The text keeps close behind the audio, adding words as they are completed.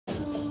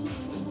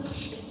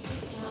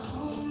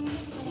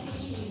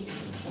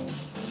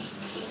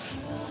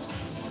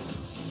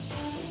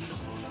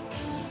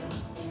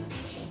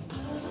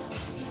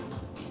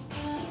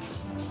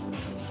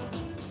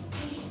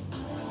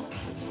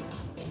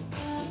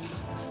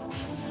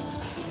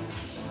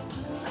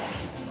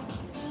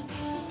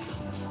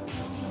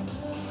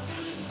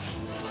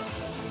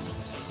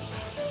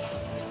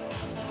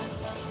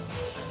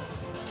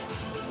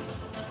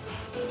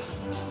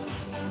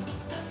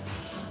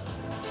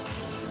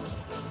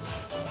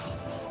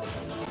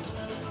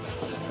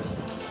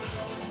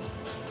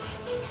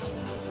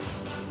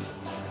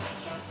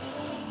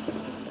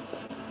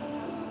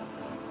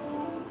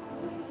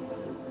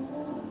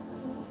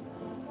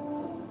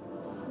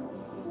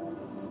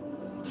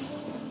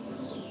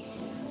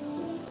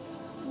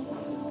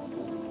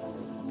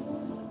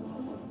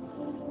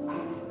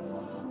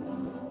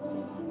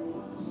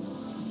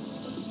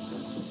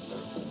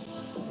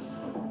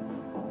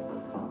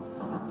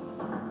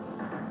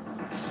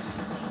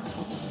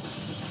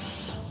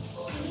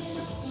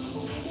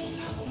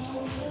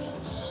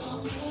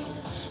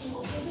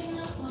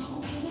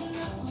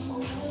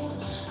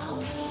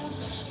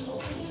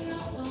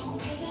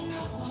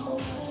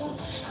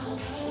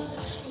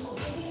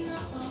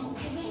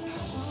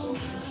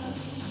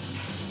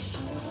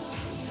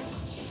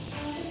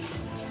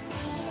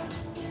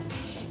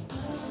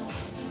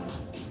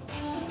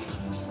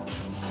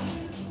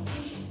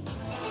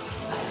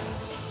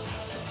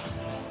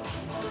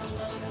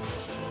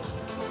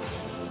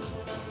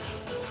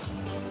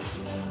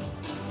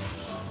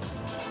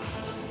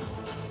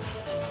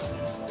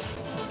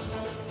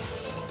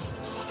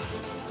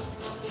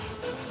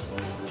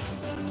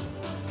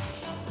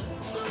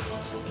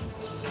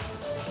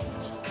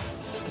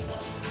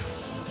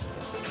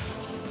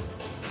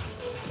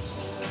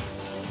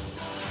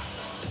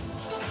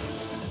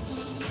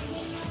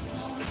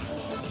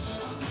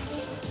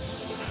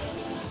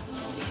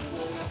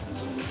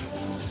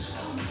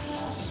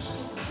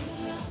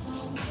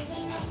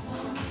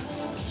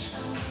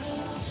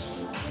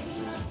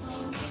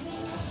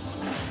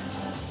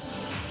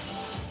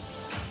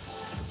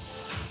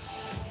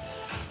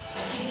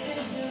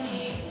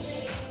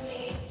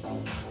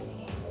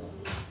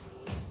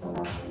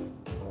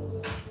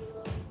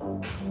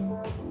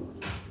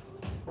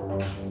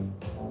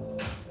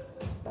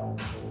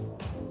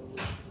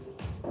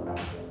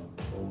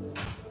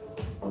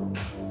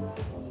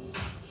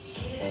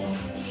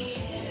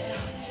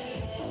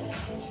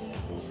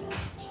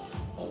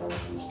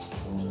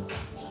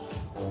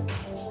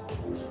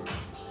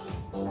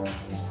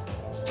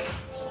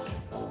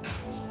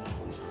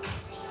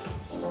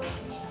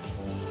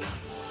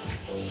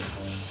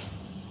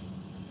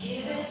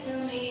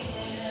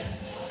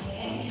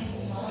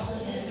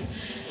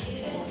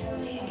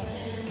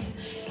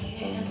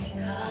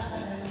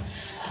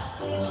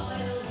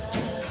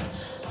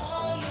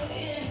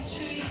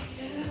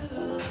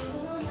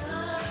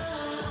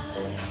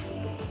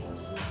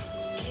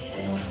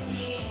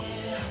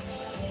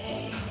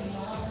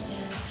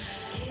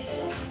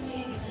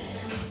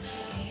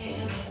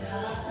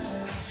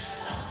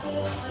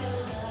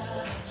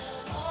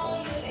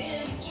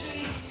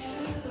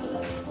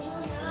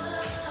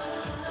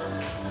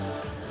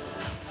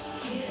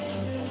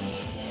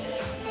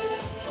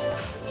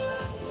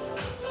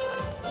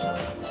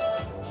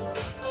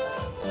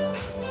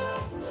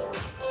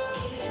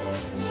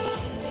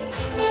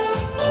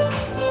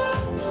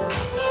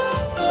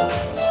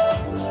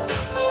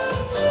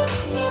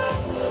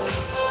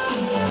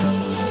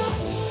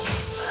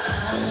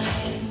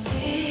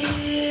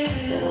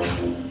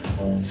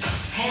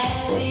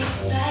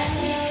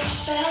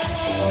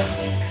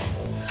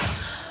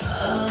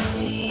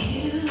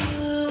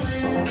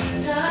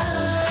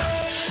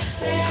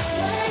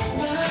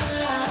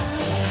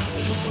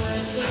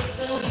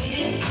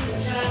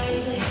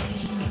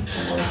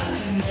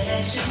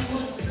you were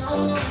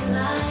so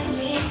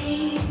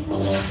lightning.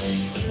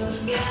 You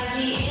got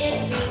me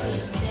into the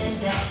spin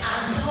that I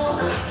know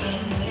I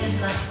can win,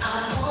 but I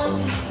want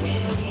to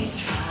at least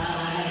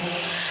try.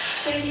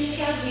 Baby, you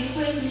got me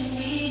when you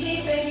need me.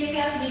 Baby, you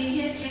got me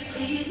if you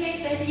please me.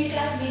 Baby, you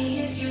got me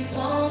if you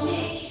want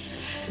me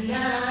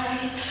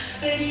tonight.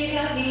 Baby, you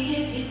got me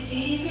if you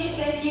tease me.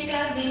 Baby, you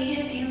got me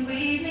if you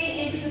ease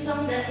me into the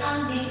song that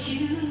I need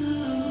you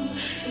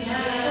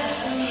tonight. Give it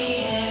to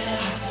me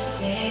every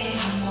day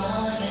and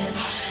morning.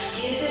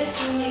 Give it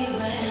to me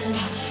when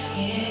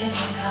you're in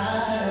the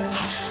car.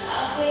 I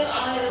feel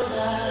all your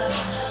love,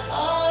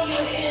 all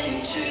your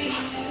intrigue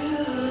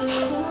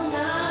tonight.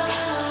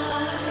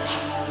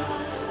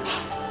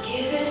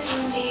 Give it to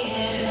me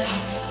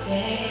every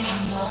day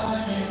and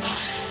morning.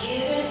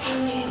 Give it to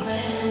me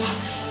when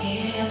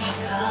you're in the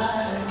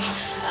car.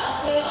 I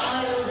feel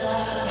all your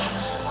love,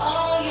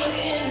 all your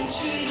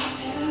intrigue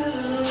tonight.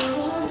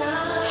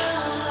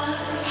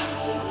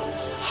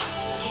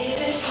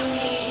 Give it to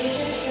me, give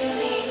it to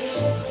me.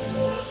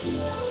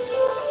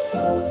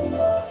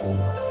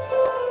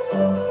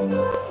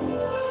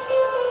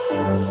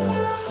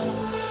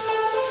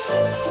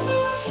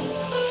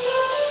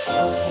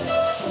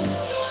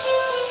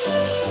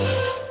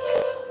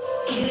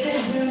 Give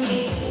it to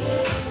me.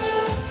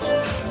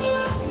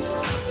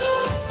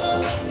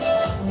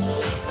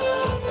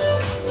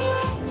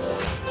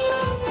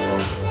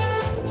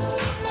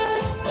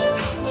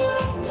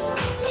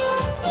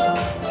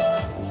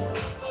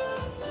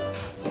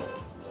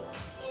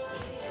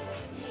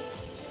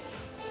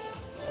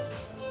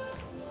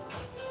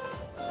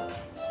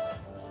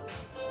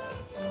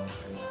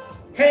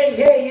 Hey,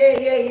 hey, hey,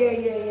 hey, hey,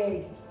 hey,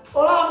 hey.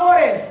 Hola,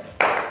 amores.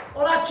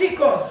 Hola,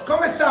 chicos.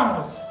 ¿Cómo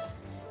estamos?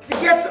 Wie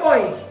geht's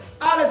euch?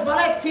 Alles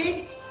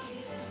Baletti?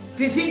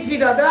 Wir sind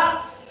wieder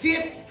da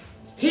für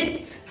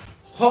HIIT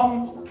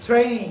Home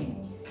Training.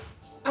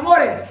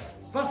 Amores,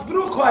 was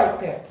braucht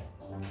heute?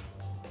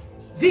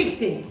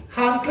 Wichtig,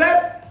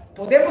 Handler.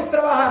 Podemos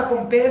trabajar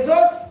con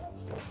pesos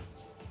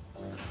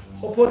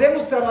o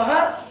podemos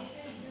trabajar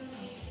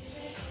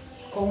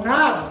con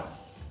agua.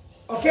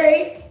 ¿Ok?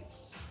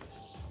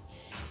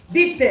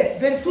 Bitte,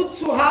 wenn du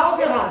zu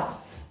Hause hast,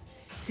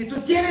 si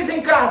tú tienes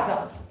en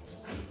casa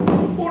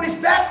un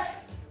step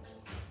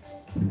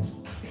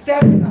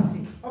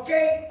así, ¿ok?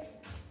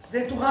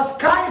 Wenn du hast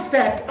kein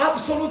Step,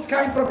 absolut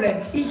kein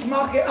Problem. Ich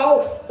mache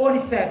auch ohne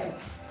Step.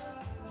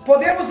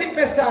 Podemos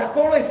empezar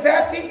con o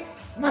step,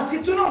 mas si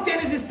tú no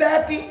tienes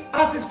step,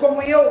 haces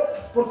como yo,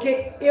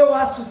 porque eu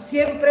faço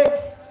sempre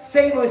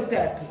sem o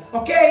step,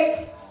 ¿ok?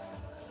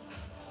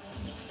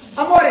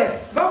 Amores,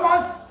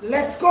 vamos,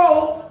 let's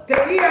go,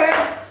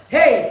 trainieren.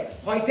 Hey,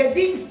 heute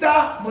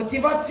Dienstag,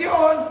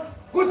 Motivation,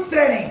 gutes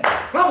Training.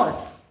 Vamos!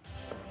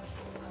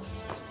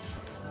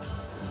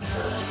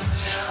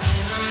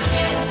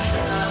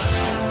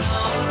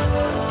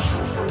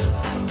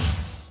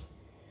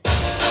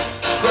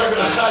 Mueve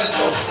el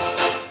salto,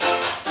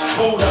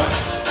 pura,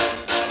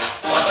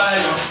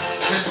 batalla,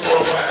 que su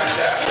cuerpo va a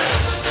cantar.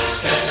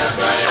 Esa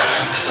playa,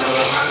 todo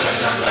lo mando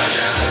esa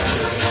playa.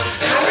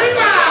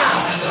 ¡Arriba!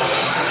 Todo lo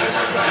mando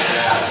esa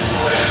playa.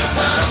 Sube la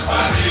mano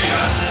para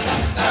arriba.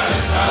 Dale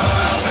para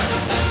abajo,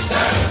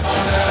 dale para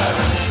abajo,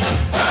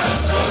 dale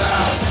para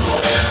abajo.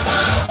 Sube la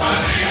mano para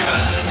arriba.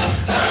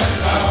 Dale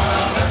para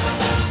abajo,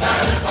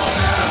 dale para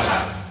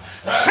abajo,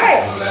 dale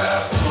para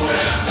abajo. Sube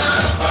la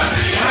mano para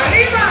arriba.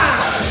 ¡Arriba!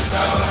 Dale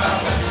para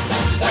abajo,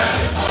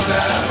 dale para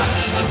abajo,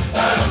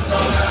 dale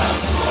para abajo.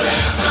 Sube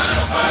la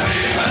mano para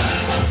arriba.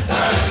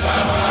 Dale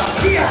para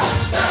abajo. Via!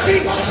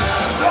 Arriba!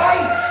 Vai!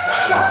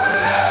 Stop!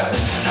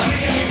 A mí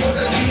que me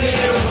importa el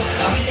dinero,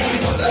 a mí que me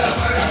importa la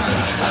fama.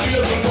 Aquí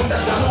lo que importa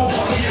es salud,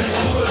 familia, el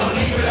futuro de los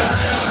niños y la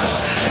gana.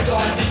 Estos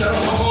artistas no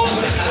son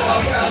hombres,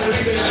 todavía se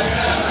viven en la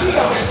gana.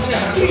 Porque son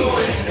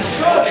actores,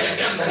 que le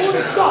cantan el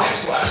verano.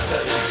 Eso hace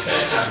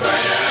esa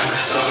playa,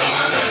 todo lo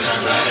manda esa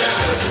playa.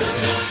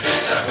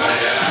 Esa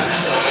playa,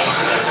 todo lo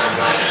manda esa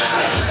playa.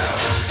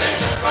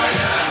 Esa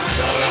playa,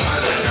 todo lo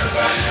manda esa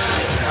playa.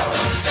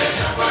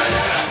 Esa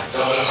playa,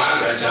 todo lo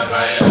manda esa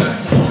playa.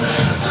 Sube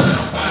la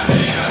mano para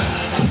arriba,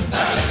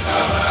 dale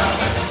para abajo,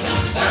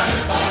 dale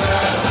para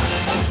abajo,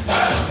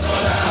 dale para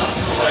abajo.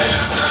 Sube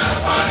la mano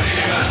para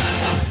arriba,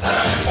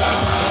 dale para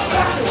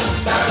abajo,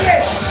 dale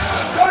para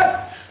abajo,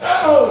 dale para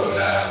abajo.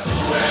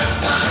 Sube la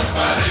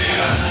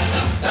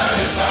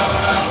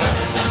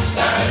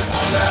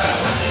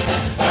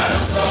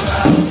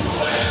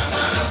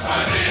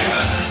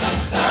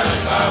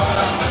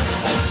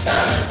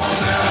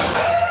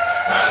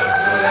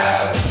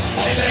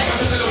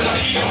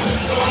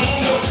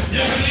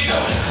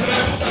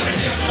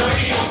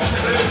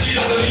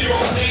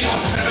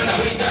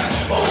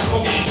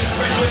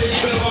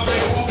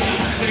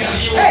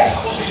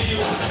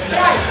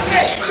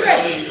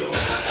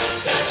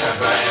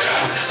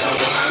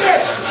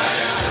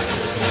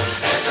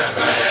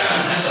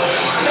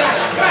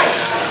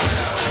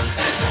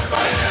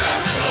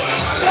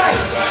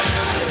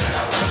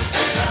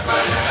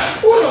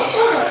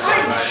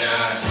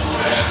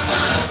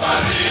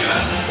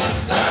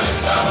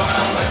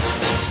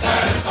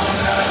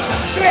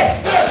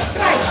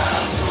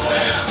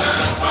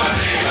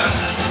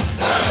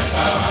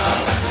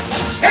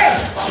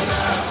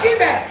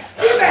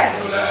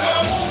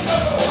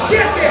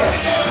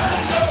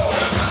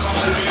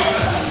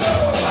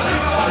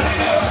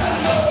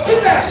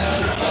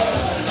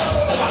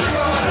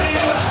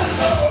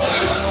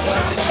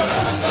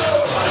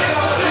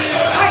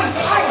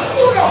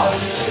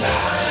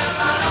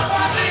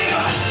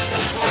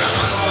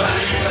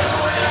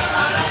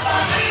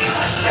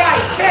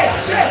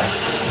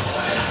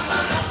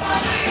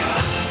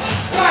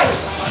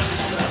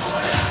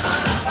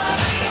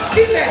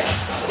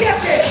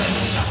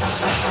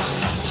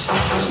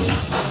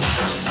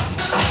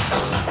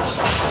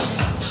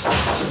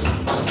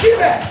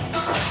Sieben.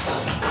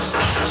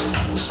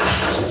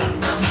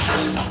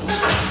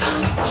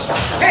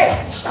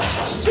 Hey,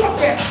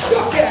 Joker,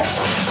 Joker.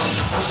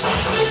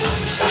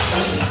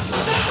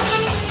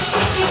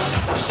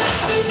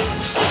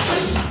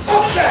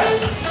 Open.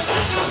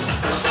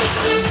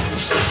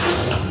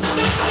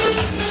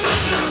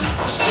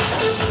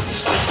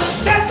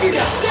 Stand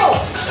wieder, go.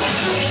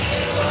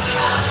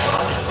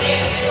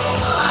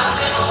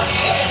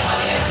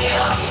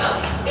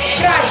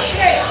 Drei,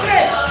 tres,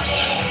 tres.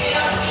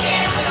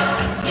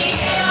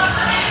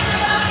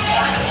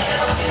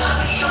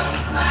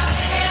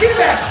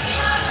 Sieben.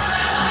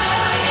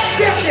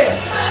 Siete.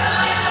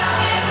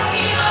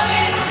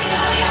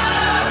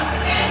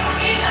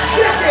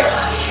 Siete.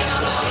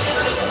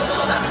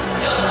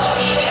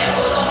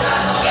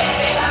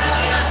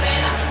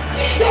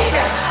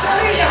 Joker,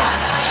 salida.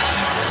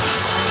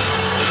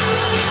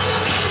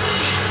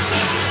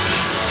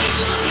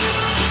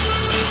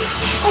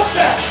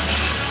 Open.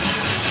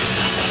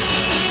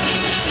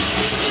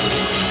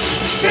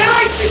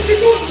 30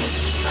 segundos.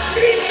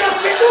 30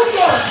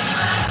 segundos.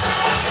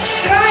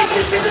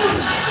 30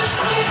 segundos.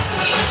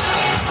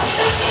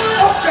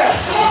 Open,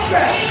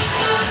 open.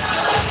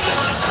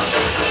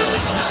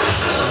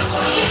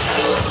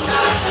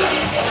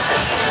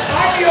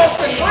 Vai de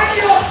open, vai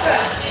de open.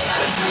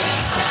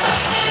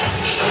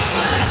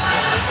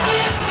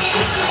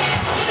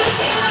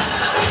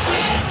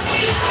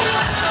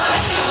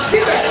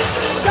 Sieben,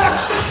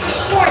 sechs,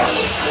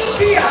 fünf,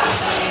 vier,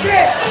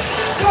 drei,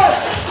 zwei,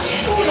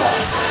 uno.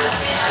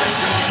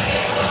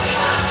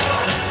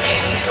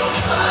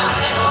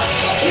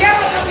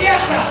 Piernas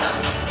abiertas.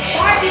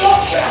 Vai de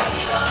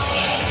open.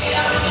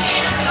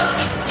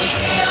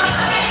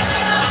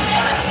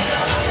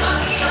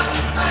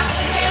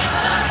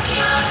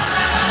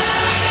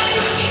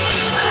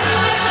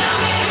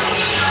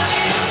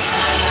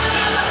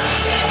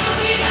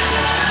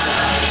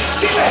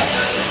 Sieben,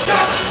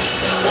 sechs,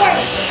 fünf,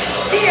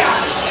 vier,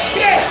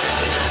 drei,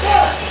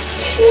 zwei,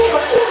 uno,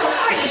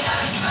 eins.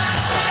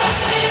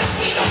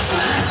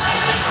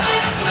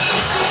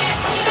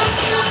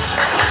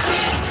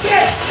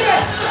 Tres,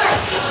 tres,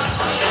 tres.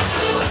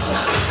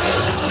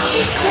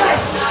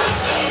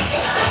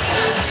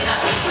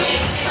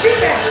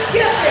 Sieben,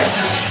 siete.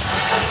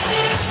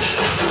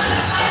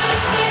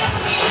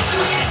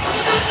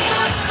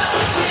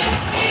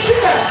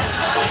 Sieben.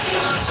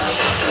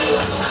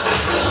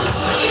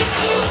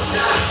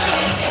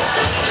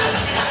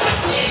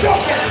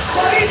 Joker,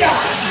 corrida.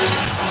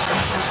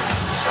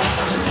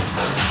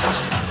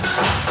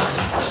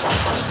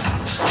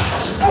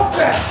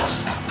 Open.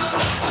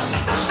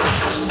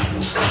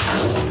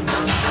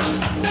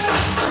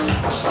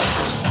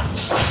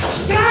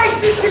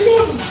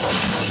 Segundos.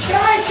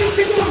 30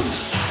 segundos.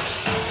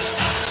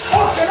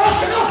 Open,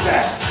 open,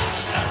 open.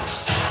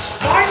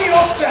 Vai de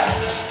open.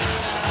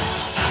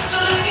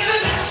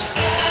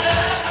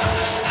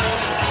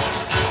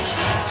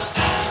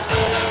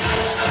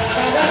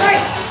 Vai.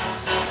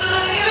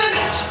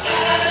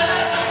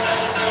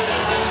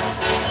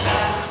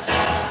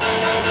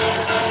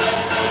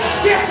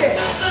 Siete,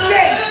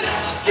 seis,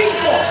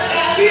 cinco,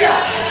 vier,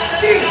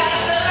 drei,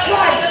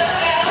 zwei,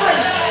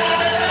 eins.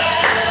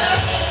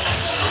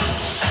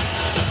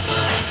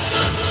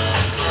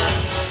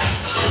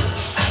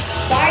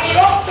 Vai de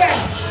open.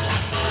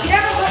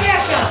 Piernas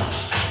abiertas.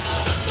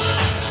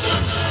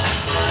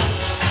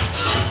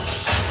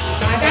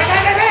 Vai.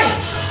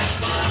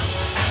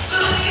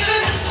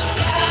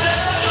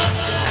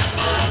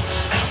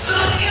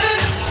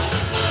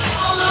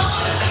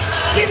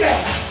 Sieben,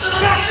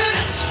 sechs,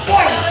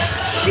 fünf,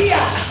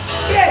 vier,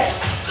 drei,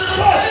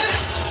 zwei,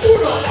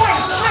 uno,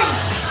 eins.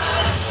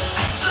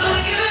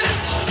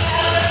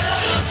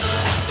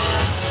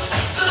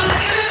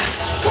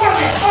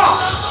 Vorne, auf.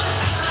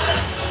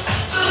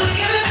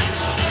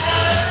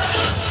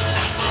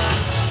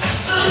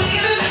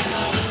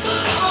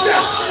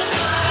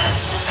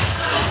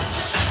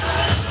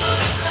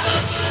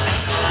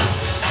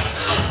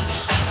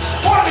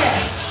 Vorne.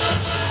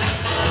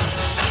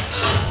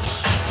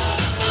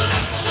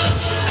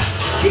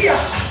 Vier,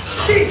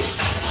 drei,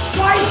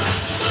 zwei,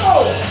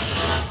 oh.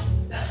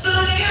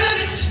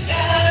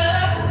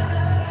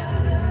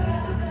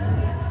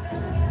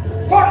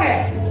 Vorne.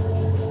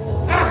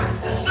 8,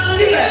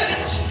 7,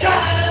 6,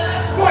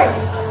 5,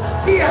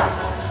 4,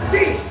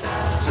 3,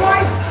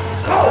 2,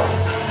 oh.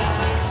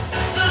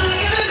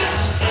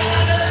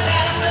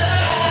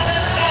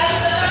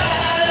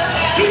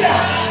 Wieder.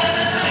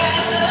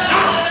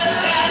 8,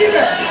 7,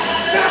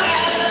 6,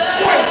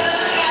 5,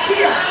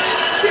 4,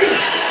 3,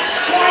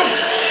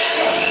 2,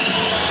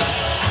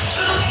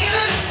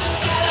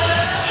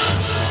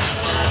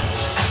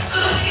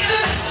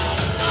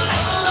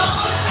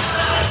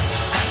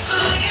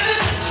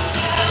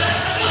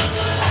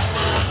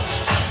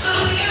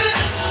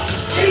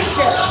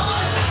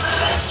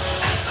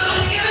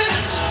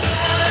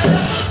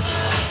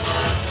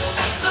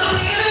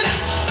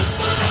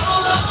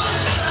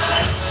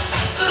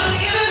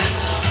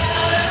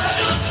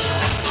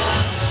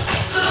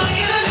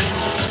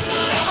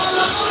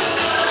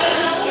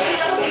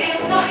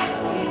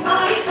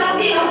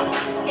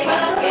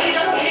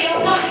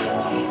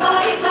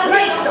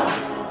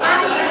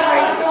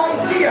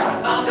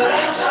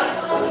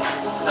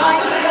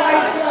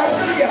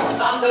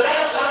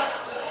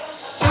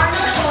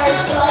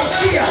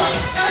 via.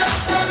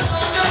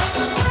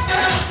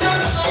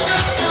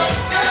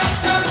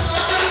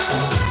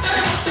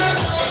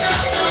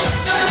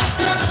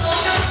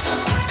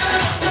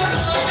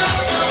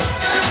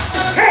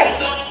 Hey!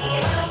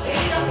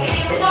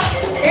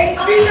 E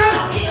infine,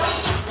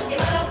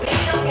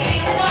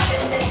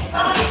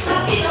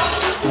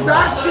 du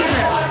darfst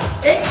immer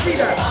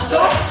entweder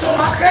Stopp zu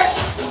machen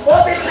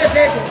oder in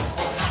Bewegung.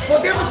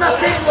 Podemos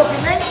hacer en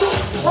movimiento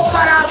o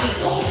parados,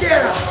 como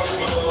quiera.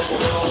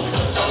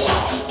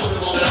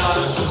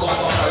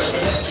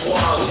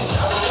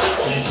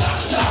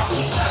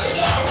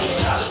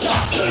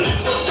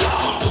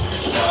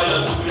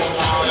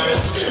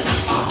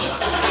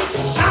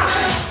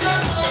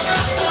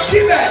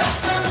 Sieben,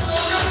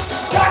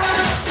 sechs,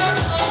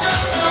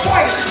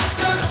 fünf,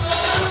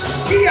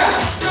 vier,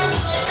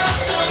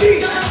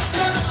 drei,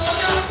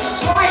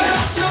 zwei,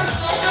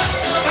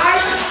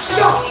 eins,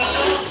 stopp!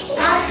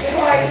 1,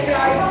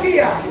 2,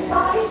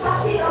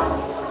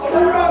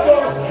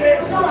 3, 4. 1, 2,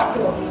 3,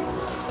 4. 1,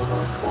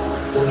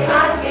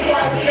 2, 3,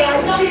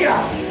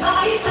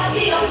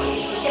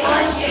 4.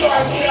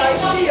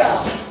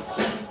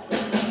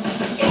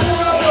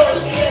 1,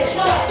 2, 3,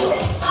 4. 1,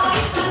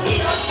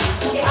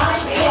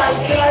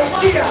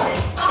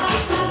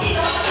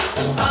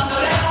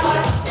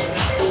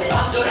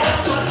 2, 3,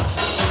 4.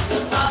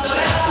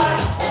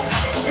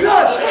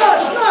 Los,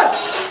 los,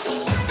 los.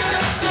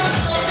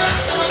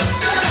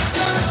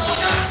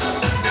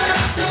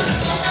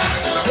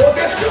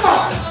 Come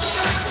on.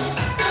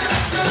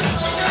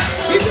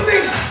 Keep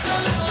moving.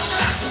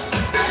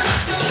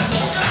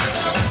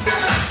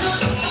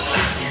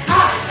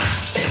 Ah.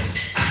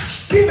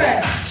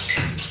 Sieben.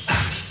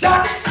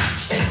 Sechs.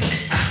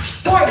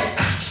 Fünf.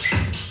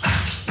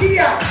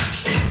 Vier.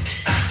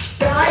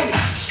 Drei.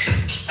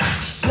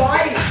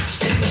 Zwei.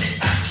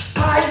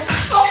 Eins.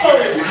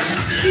 Oh.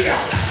 4.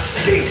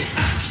 3.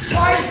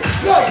 2.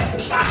 Los.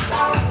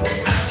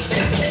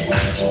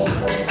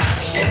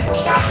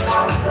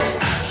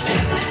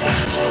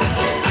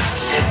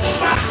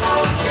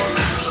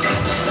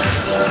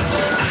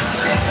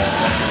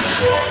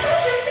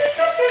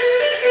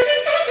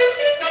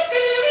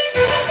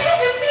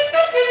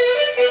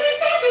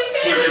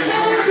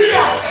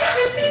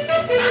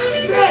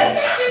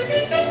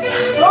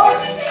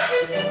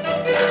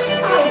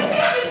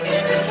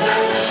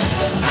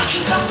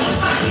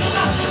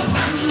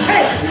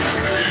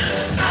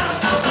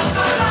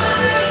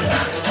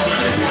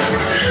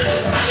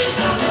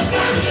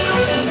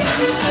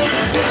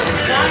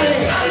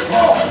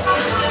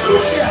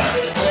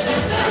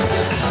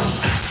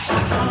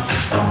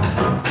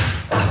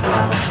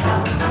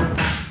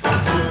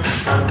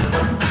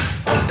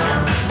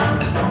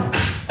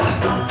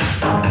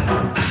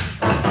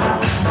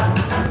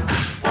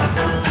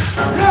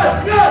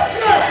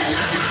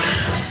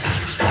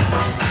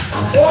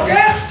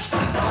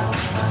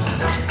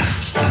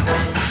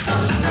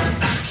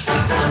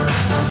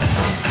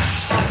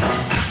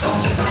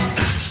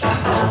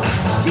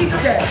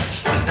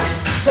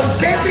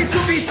 Concentre su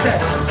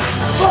bíceps,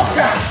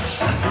 boca,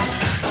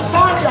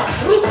 spalla,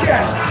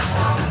 rucchia.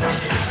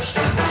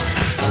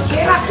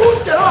 E la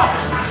punta, no?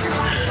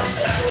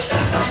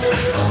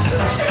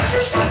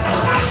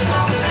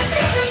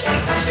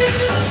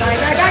 Dai,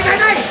 dai, dai, dai,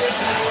 dai.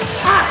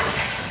 Ah,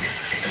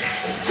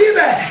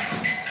 7,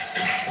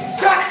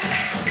 6,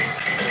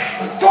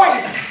 5,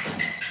 4,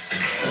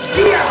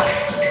 3,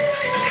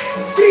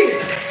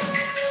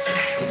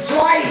 2,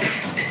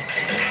 1.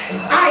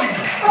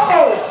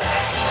 Oh!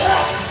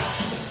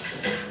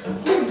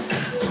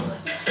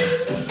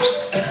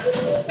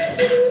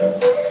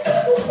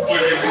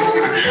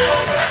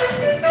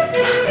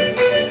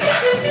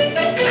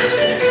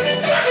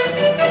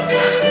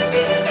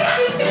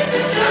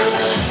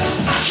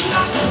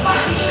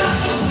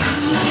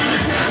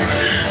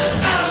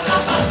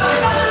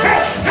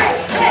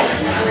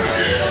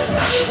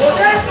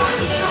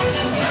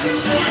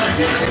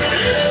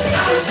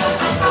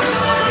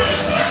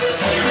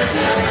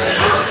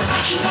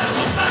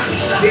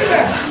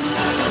 Sieben,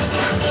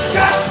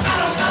 sechs,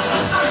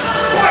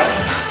 fünf,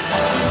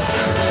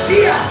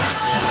 vier,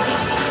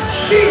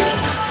 drei,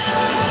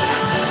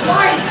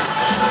 zwei,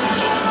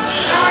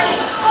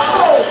 eins,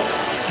 oh!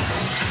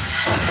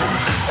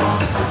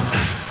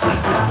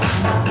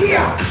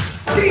 4,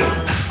 3,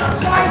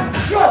 2,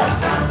 los!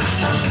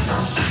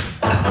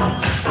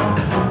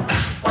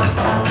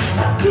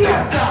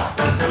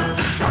 14,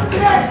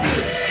 13,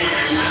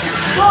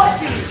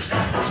 12,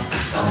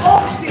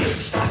 11,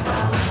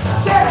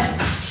 10,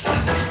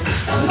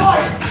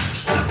 9,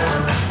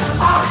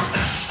 8,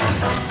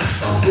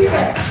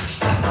 7,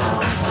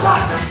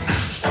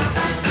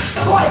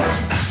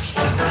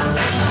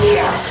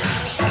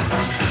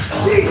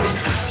 6, 5,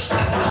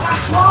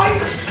 4,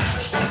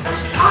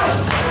 3,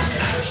 2,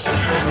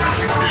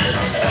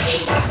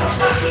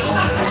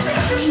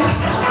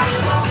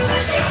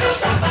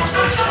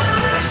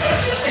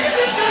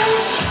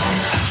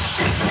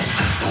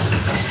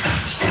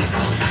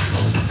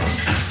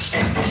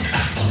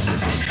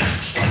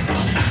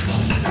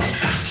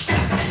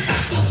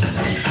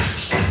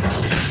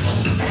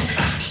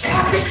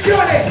 1.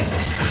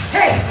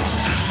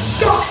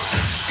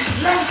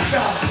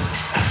 Langsam.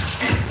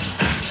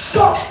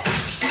 Stop.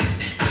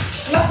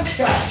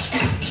 Langsam.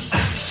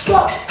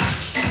 Stop.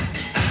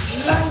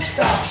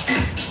 Langsam.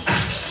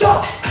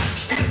 Stop.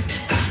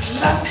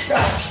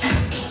 Langsam.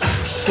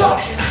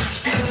 Stop.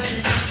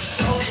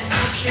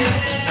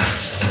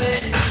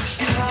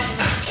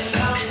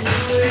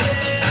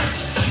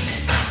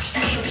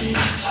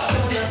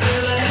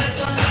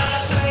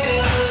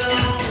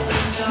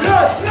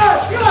 Good,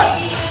 good,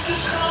 good.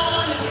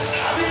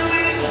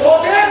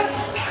 Okay.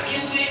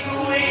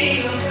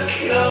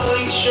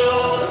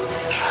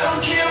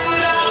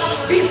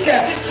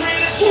 Biceps.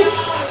 Push.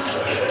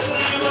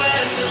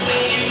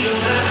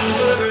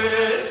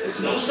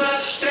 There's no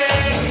such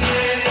thing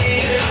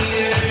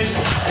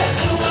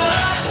as too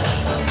much.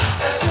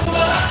 That's too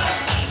much.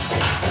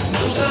 There's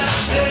no such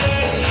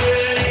thing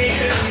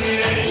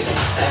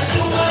as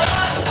too much.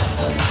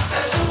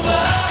 That's too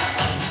much.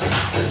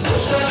 There's no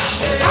such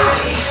thing.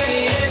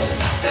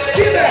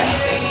 See that?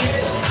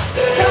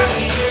 Stop.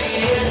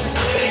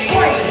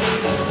 Point.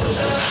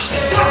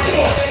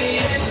 Cuatro.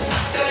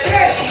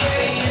 Tres.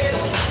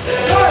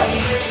 Dos.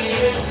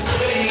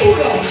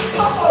 Uno.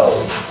 Uh-oh.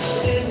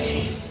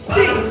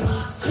 Three.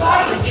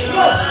 Slide.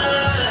 Good.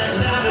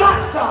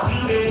 Saxa.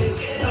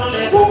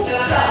 Pumsa.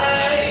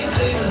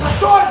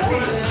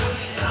 14.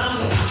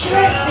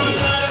 13.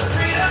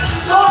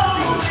 12.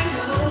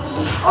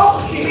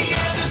 11.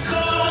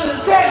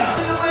 10.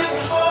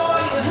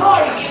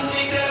 9.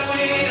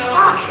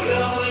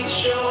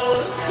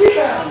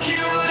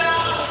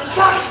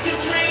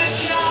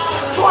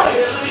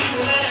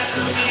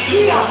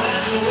 8. 7.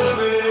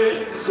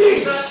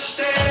 6.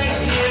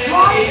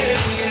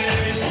 5.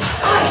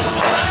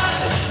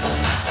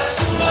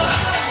 4.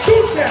 3.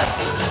 8 vezes.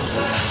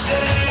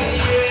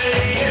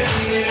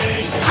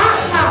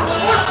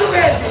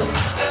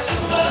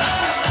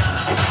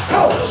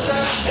 Go.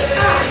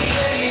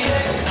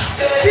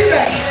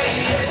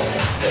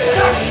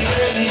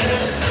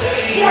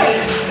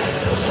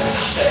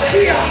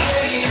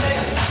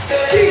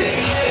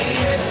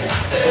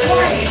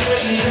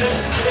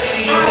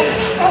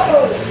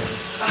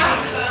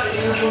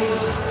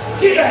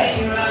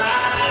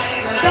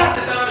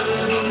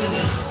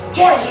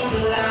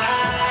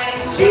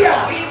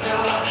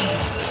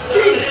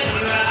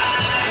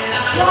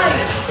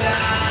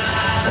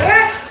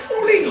 Rex,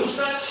 Uli.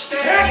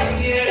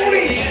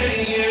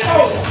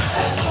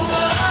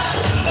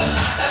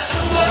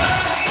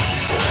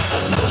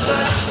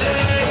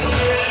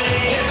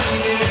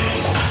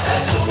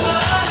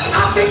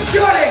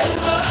 Attenzione!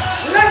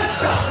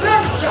 Lancia!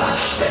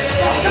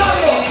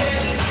 Guardalo!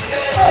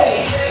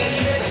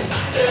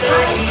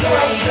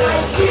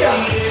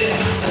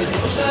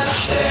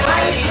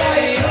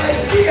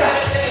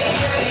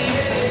 Via!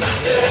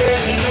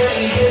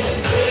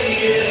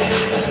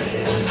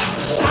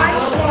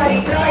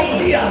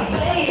 Via!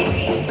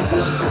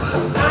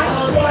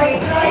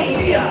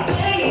 Via!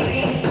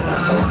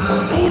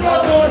 1,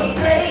 2,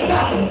 3,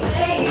 stop!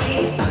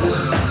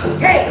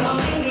 Hey!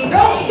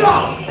 Don't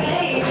stop!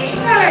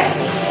 Hey!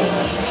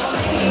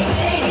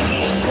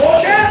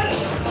 Order!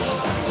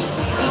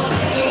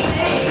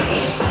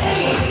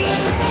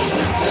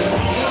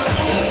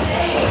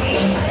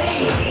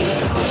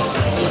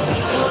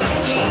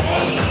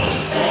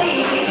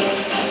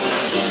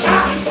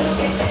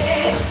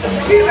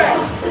 Steven!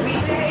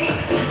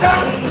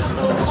 Stop!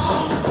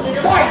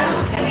 Fight!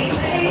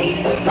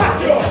 4,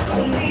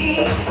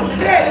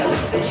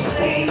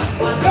 3,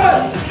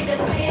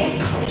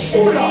 2,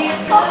 1,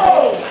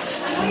 uh-oh!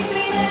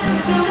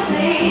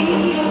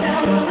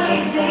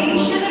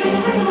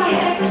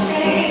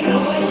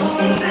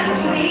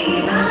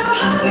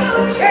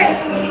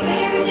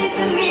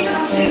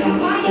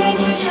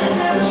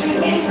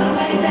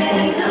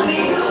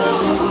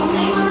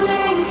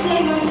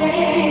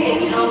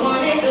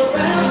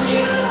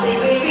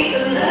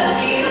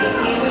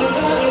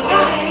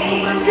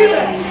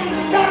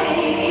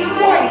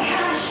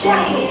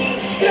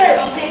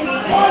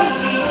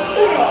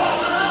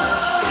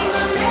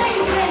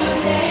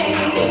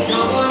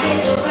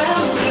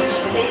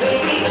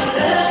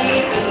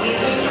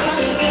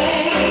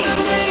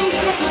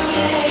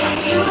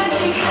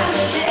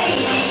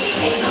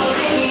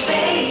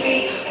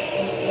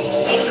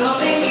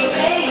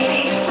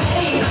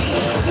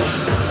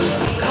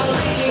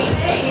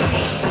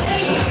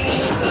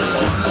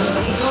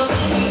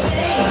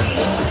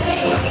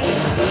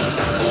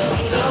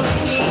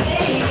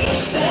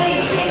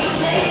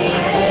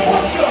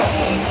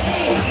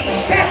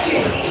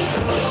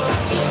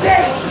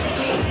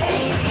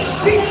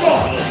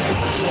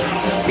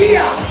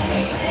 Via!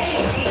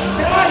 3,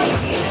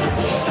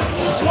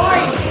 2,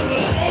 1,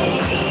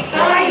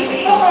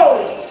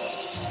 oh!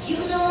 You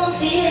know I'm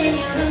feeling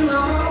you the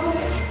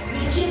most.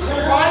 Need you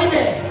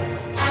close.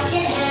 I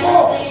can Oh,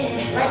 help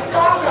it. la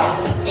spalla!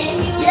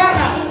 And you know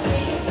Diana. I can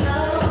take it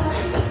slow.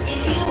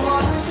 If you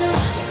want to,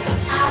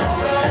 I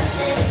will rush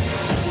this.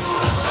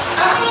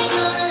 I ain't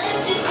gonna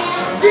let you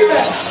pass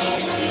Steven.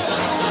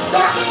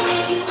 Stop.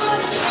 If you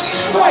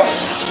understand. Poi!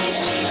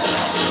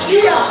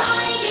 Via!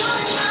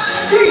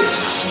 3, 2,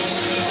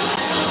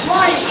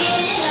 1,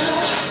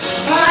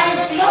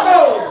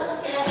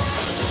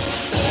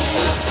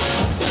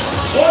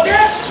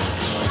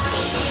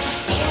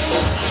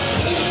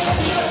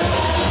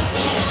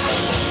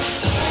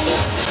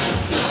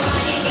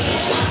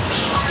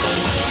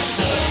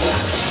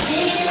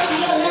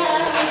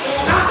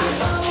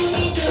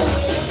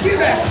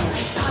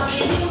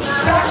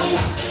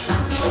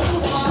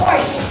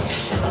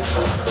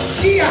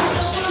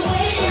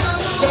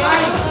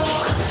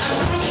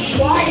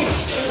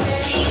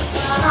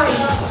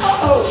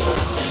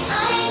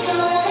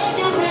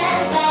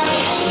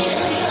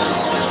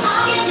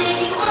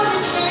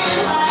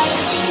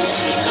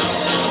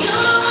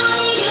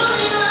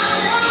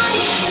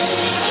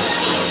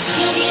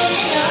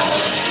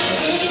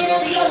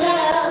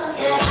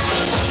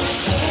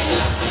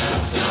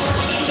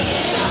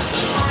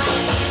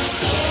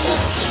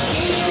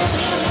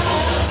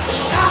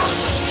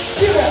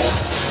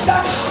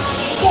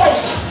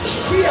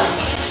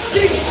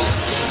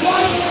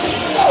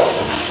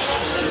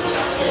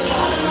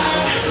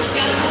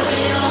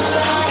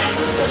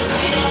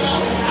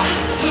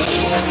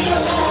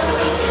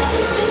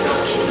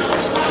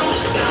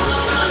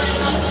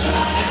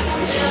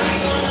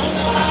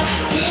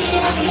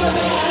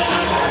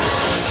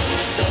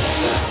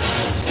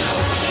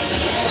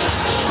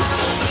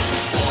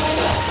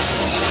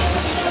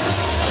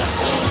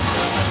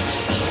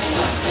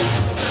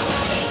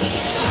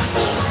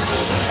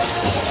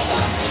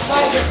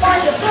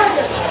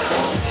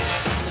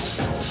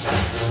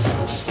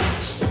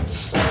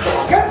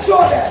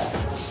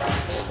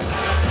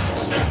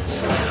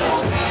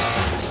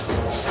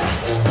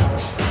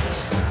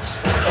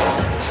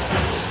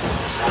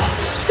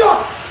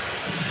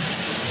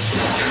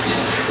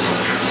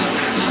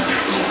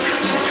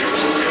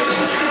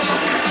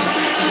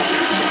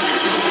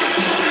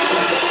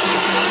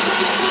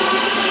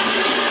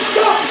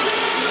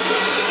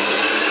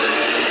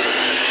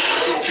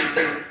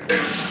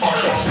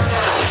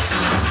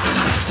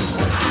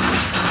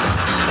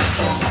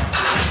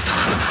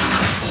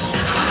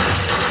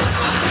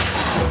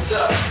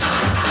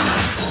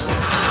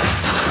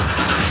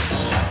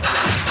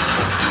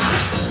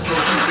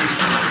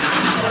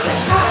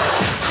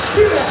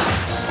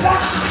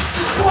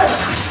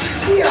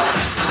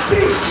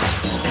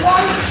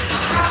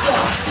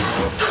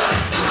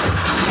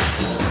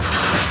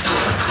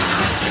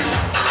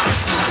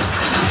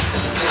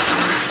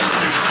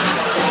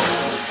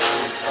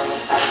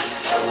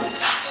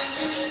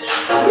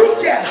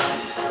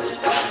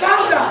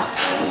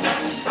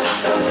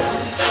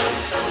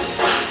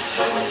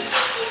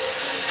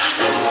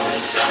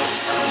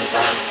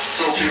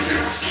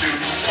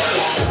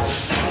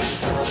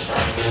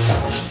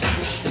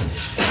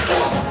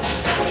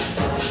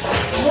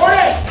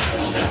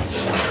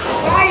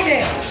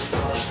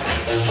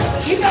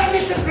 Mira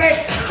bíceps flex.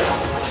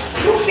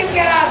 Glúteo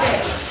gerade.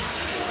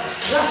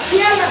 Las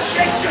piernas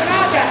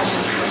flexionadas.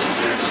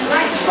 La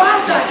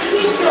espalda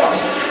equilibrio.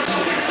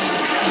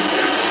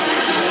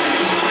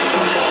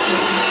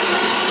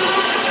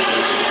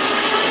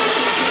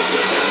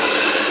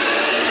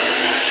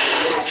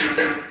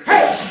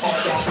 Hey! 1,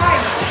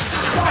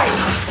 2,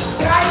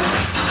 3.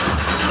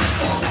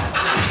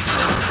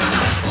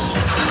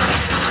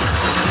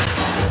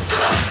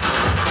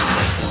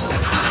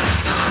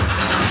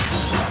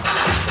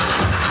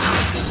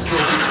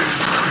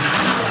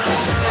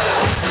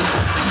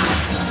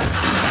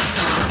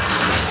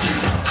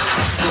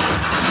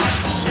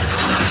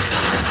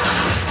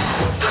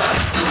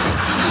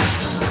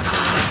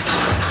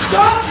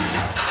 Stop!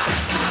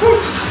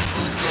 Push!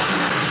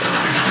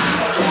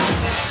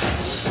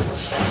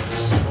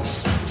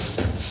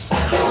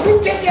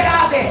 Glúteo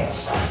gerade.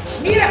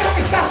 Mira como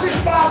está su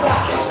espalda.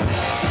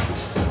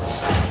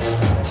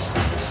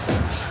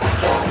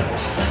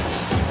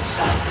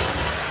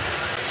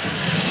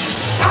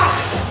 Ah!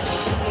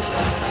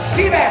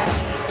 7,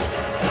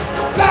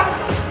 6,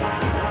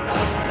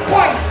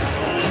 5,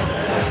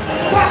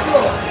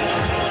 4,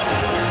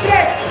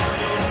 3,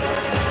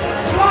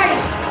 2,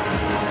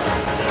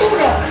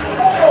 1.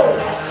 Oh!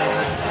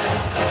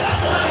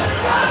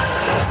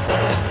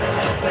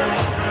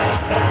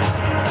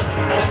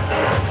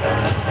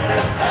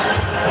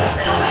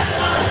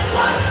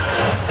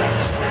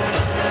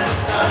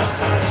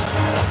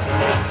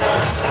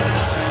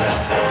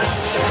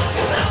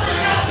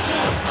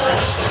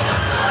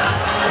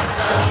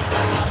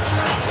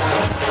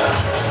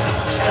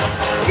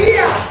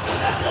 Via!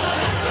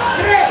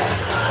 3,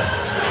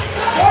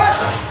 2,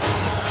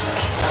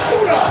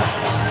 1.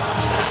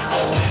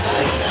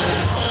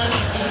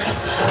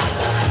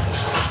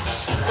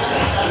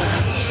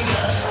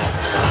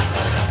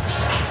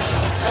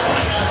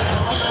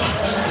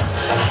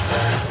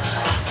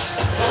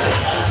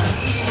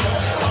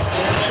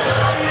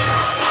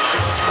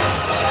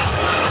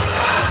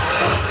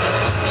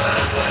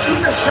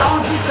 Immer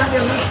schauen Sie es an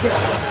der Mitte.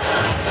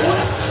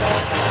 Und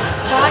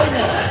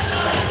Beine.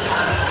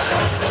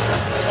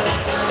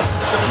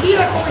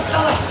 Mira cómo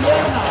están las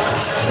piernas,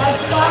 la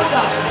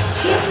espalda,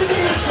 siempre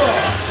derecho.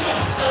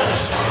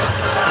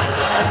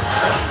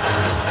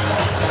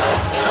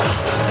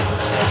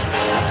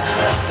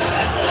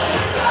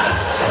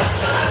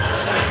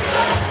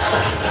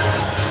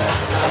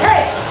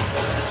 Hey!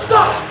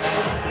 Stop!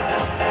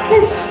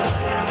 Push!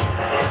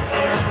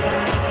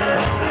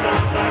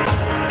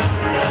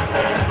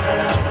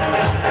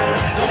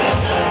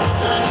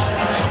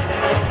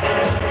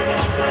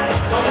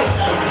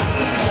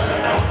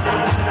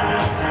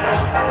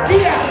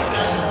 Via!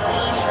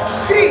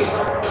 3,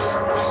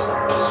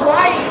 2,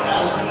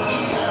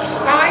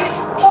 1,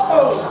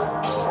 oh!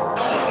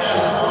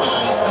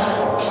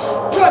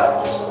 Good!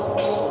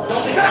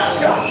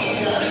 Caccia!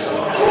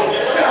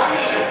 Puccia!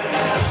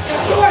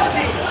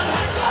 14,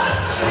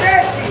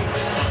 13,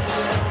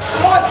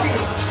 12,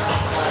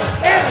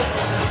 11,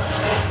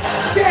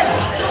 10,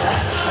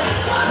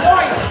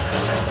 9,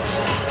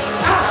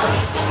 8,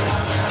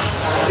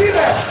 7,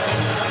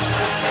 6,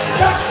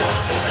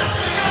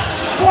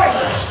 5, 4,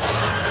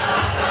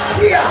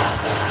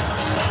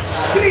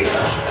 3,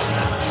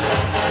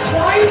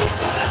 2,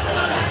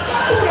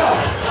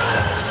 1.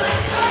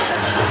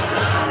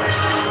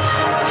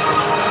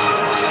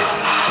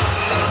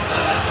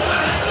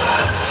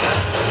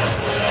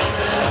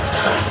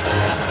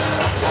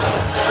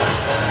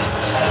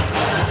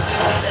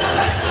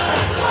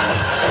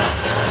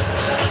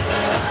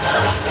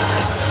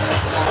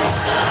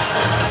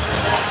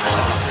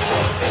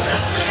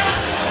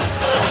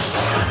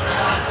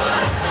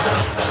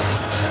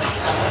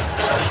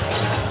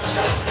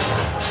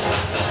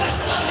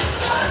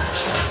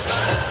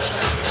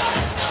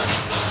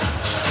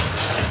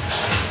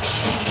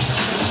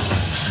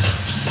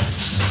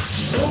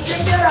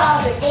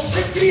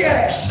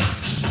 Concentrire.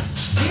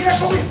 Mira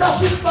cómo está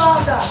su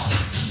espalda.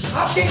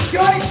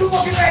 Atención en su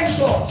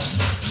movimiento.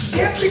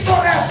 Siempre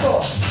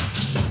correcto.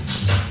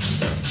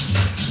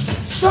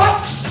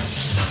 Stop.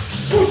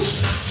 Push.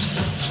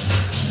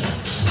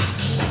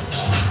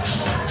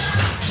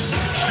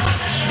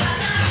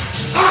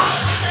 Ah.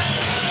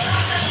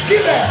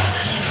 7,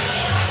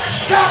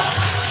 6,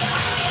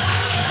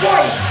 5, 4,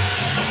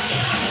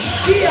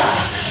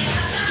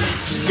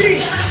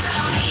 3,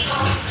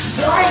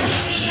 2,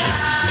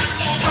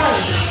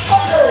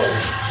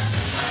 1.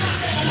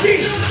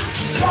 This,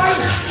 5,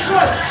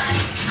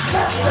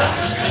 4,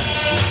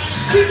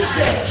 15,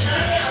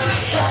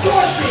 14,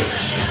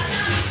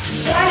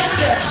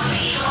 13,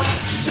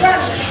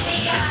 12,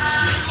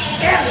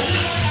 11,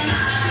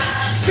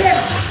 10,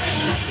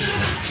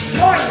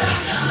 9,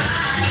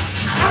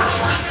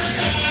 8,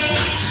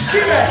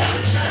 7,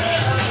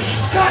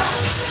 6, 5,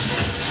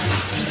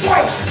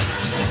 4,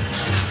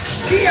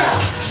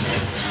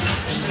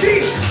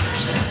 3,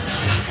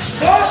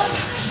 2,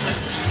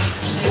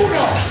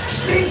 1,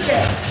 30.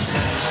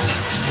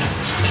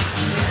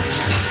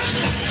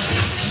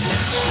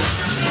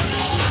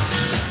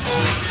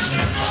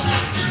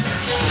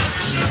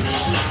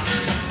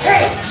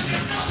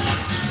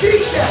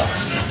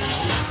 Rutsche.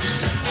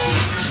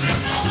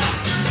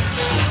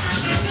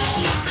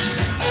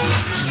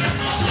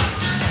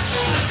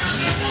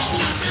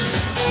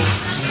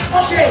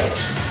 Okay.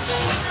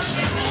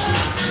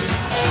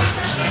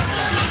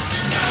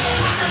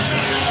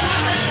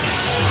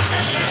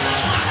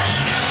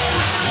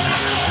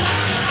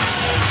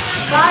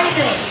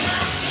 Beine,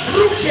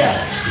 Rutsche,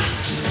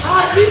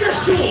 arriba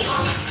su,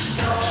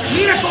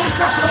 mira con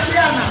esa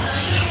pierna,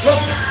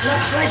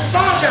 la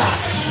espalda,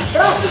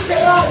 brazos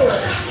cerrados,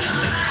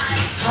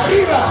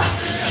 arriba.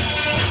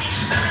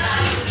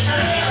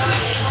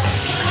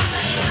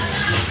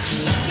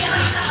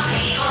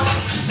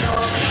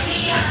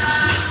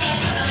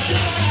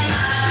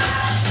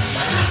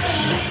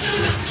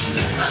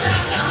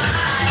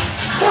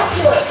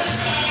 Cuatro,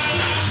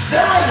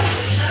 seis,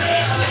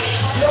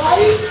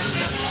 ahí.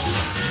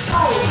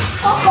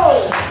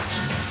 Oh!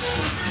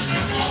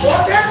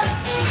 Order!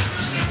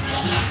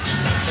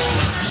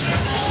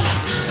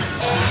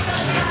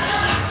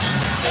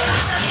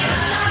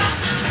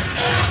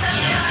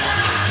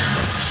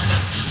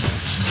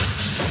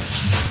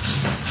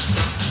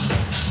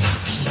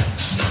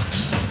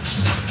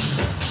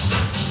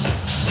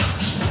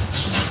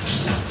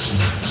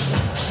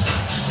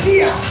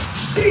 Here!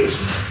 3,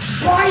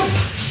 2,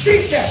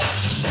 Stütze!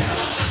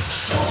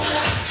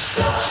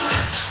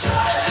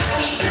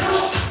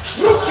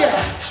 Rutsche!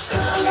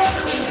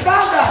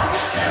 Spalla!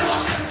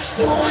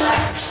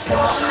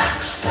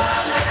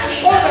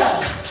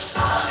 Oder!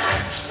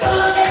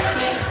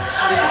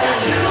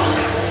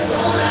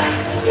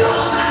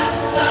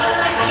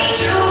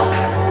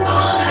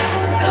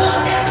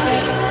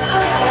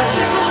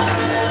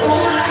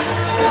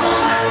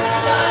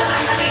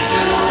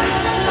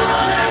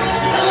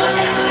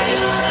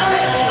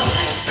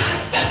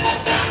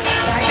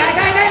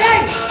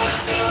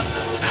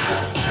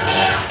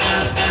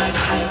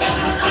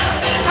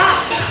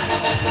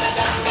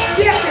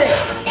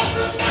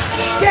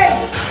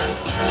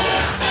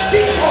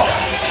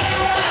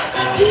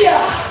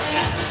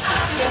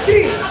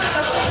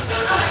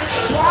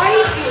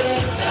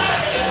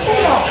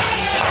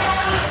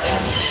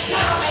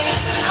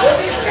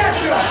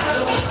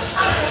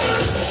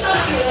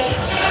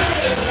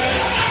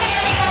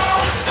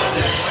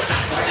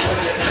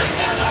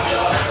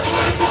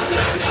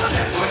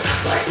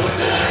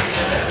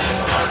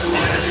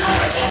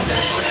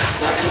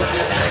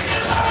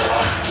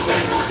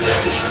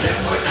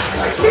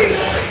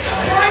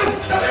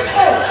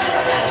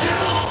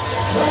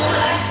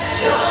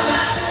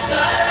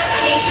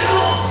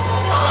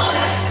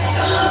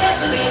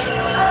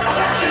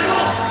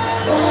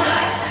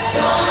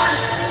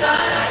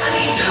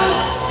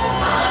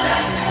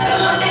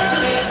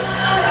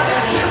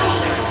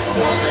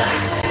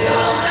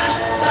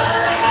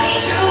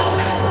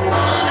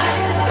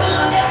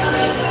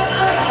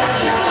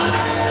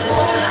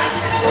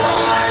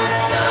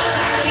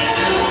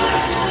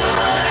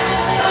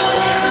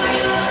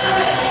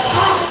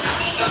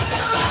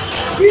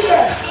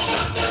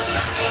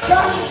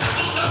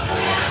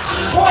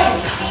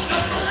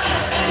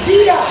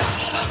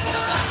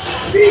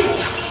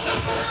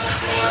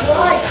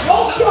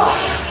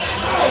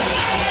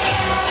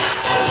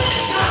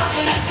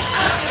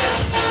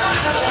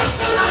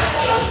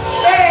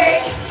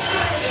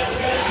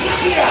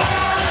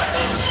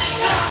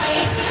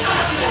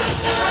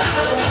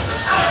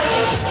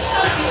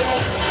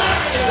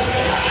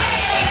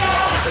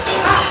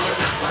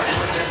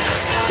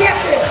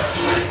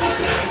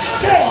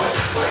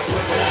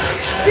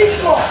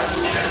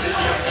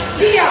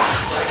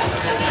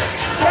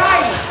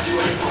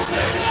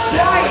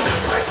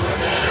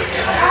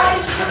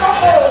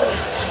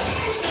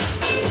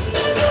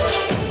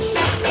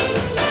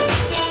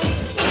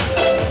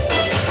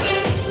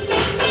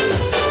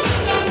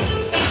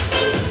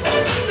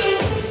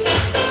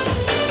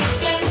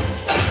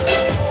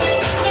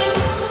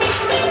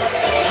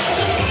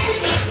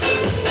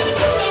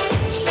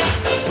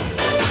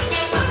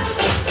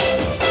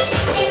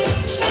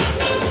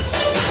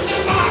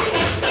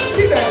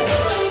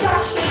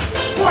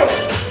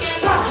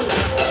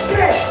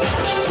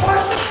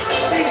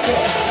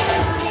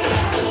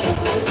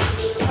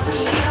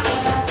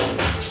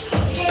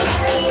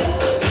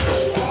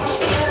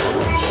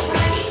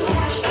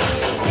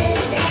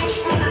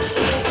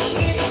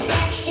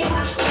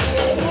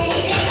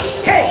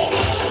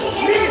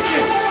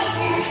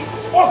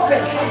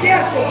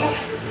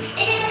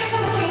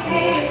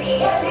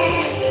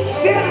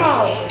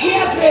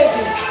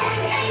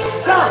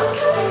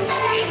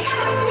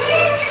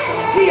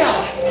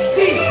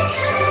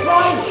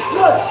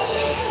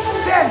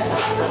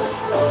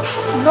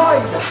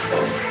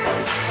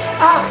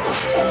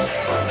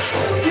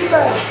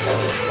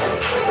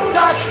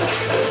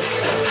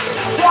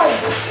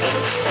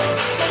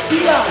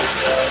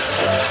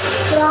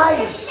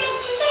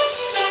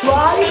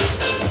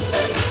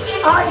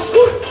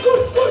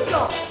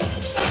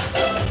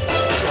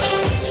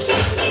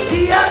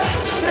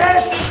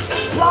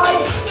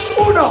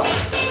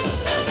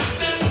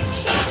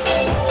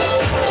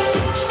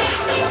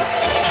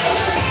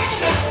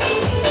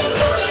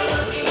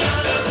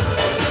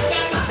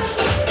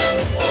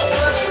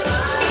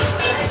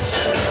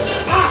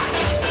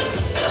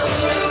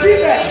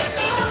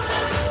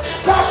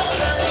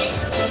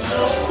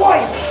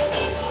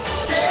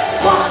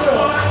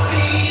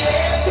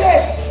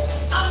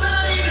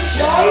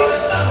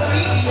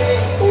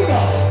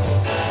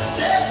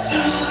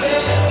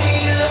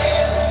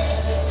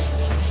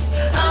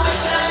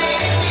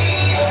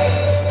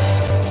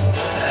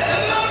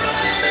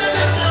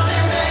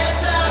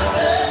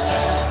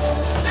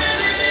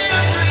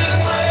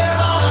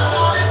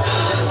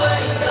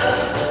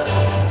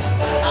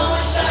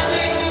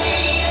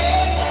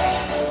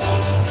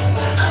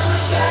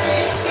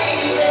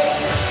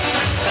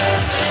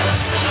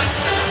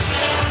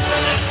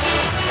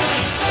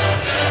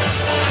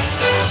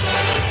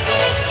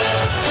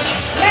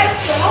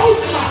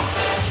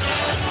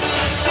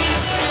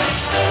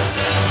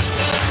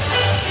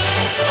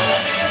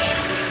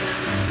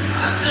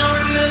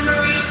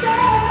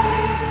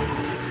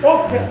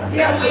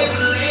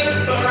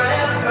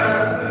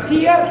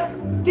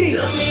 3,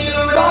 2,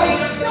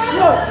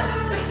 los,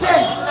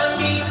 10,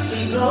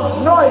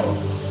 9,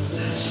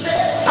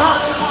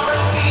 8,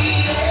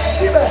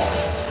 7,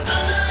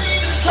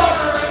 6,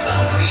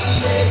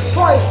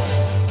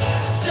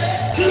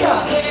 5, 4,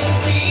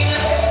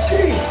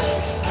 3,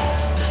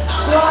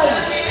 2,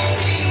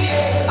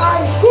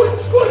 1, gut,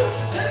 gut.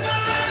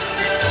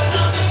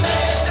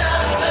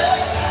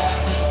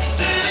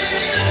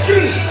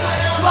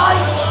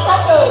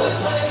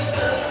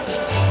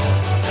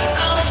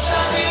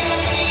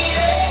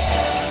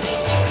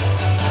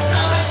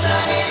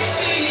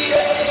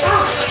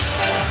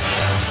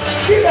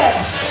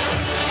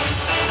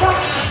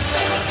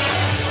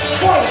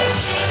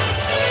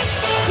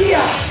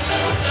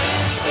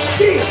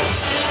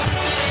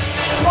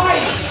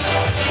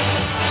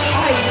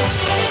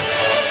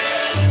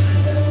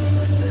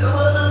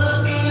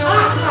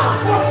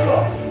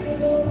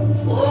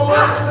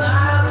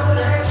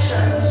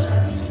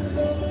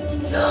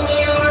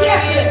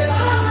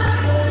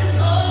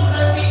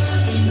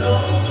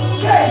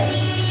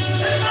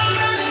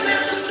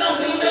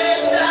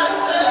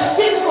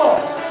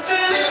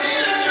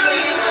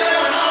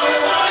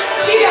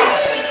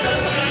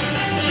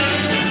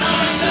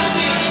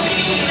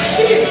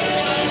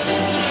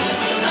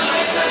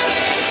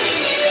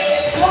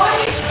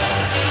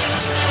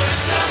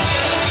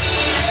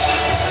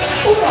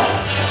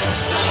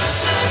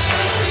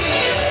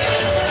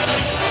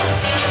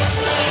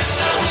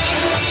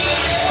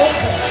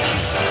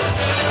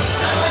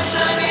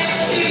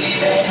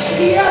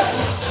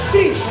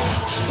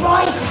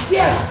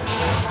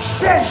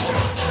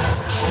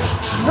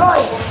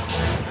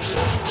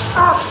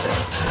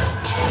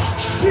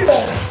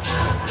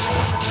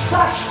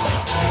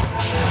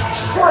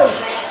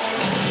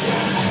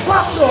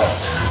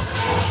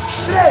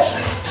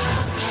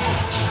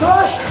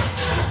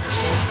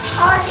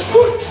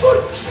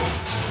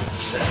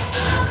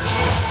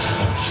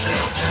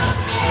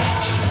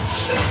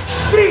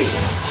 3,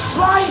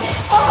 2,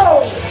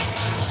 oh.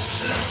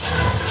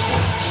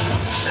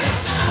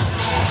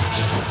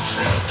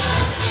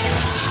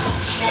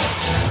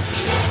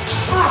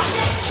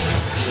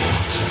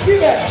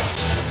 7,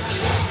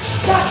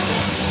 6,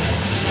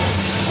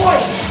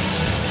 5,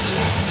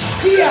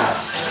 4,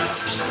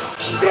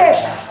 3,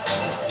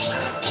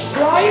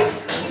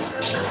 2,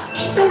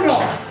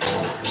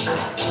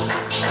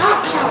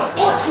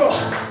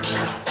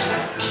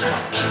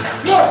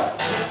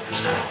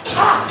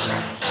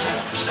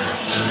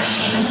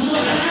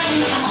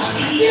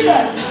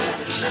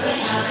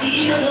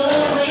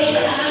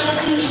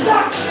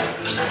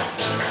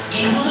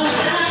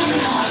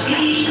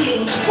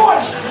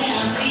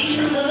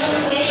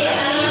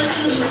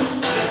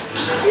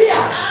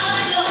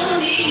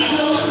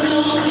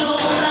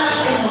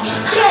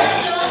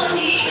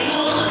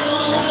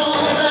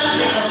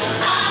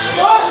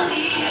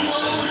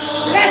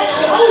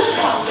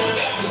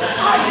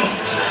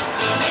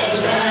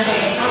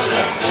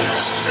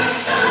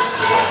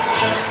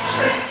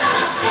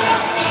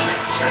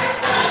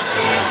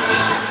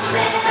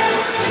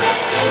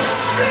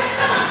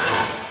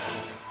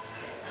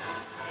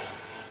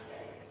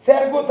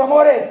 Sehr gut,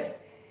 amores.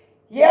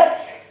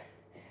 Jetzt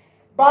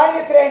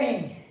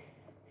Beinetraining.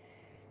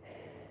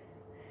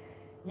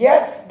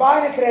 Jetzt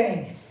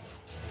Beinetraining.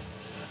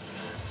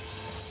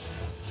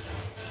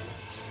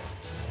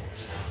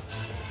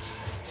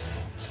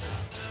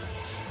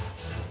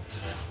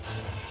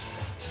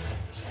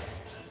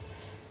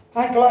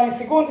 Eine kleine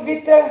Sekunde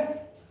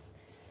bitte.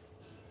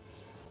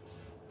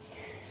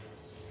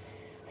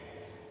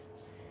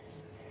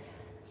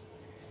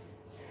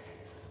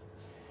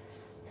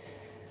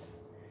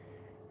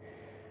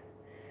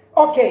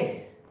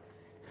 Okay.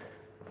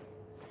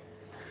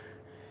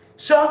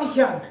 Schau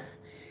mich an.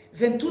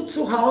 Wenn du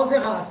zu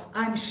Hause hast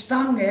eine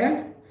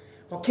Stange,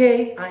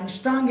 okay, eine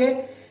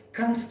Stange,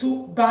 kannst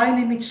du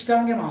Beine mit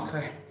Stange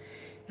machen.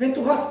 Wenn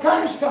du hast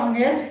keine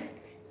Stange,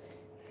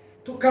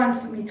 du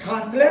kannst mit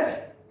Handler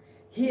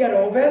hier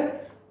oben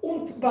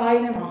und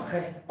Beine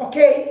machen,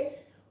 okay?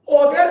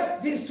 Oder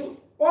willst du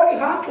ohne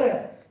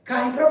Handler?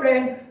 Kein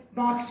Problem,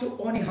 machst du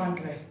ohne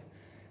Handler.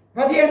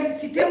 Va bien,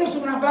 si tenemos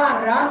una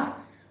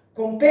barra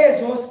con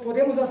pesos,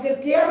 podemos hacer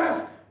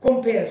piernas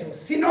con pesos.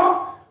 Si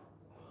no,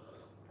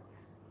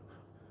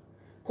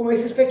 con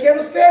esos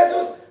pequeños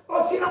pesos,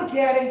 o si no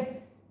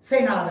quieren,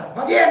 sin nada.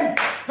 ¿Va bien?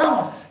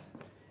 Vamos.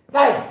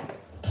 Dale.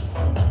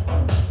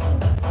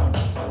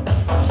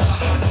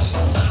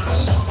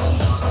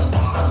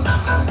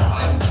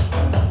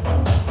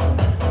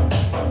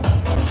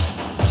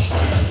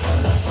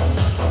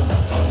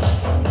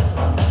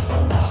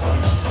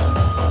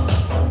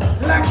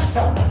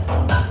 Langsam.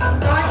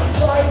 1,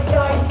 2,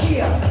 3,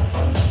 4.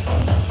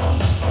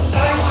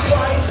 1,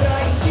 2,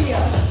 3, 4.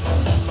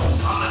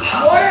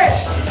 Mueve.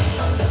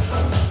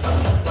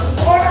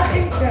 O nach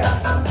hinten.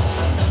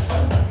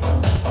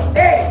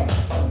 Hey.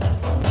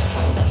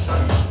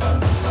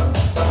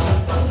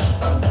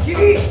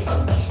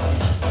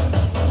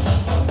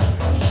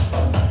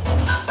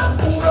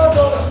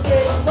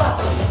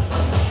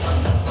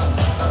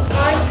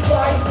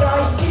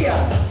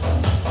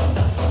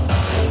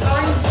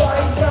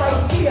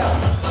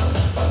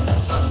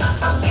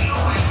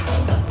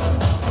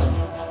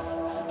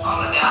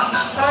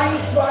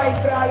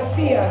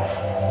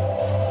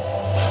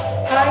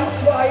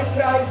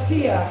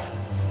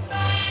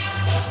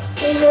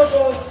 1,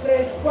 2,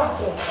 3,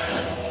 4.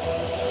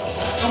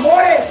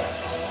 Amores,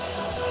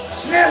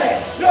 schneller,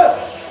 los.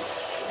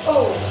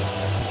 Oh.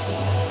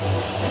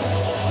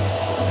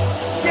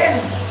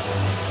 10,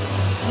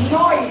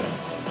 9,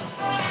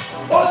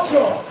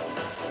 8,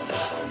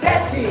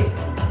 7,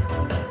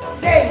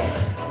 6,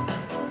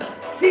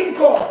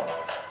 5,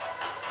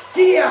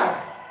 4,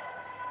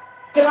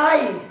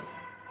 3,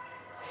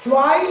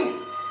 2,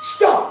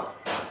 stopp.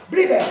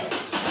 Bleiben.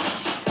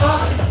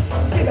 8,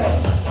 7,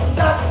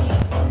 6,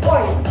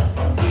 5,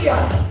 4,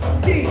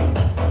 3,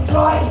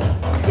 2,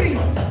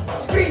 sprint,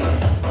 sprint.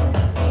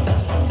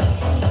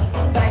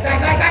 Dai, dai,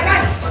 dai, dai,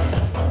 dai.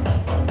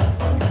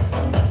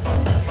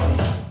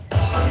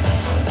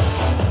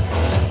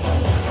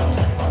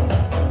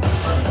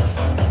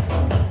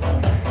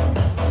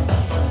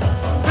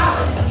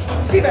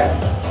 7,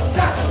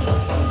 6,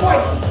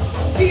 5,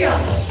 4,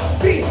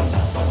 3,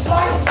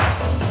 2,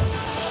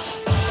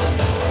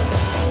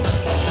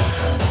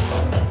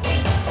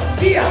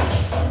 4,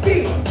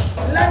 3,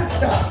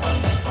 langsam.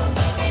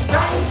 1,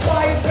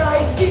 2,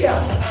 3, 4.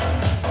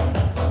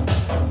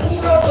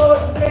 1, 2,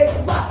 3,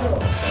 4.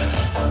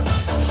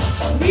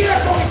 Mira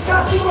come sta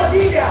su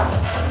rodilla.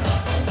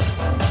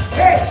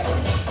 Hey.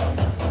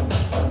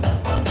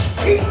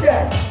 HIIT.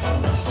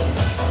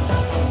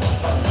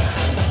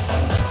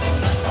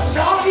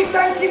 Schau, wie ist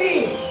dein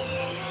Knie?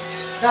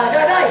 Dai,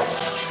 dai, dai.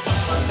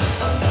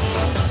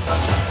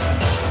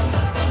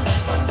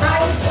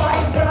 1, 2,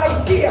 3,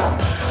 4.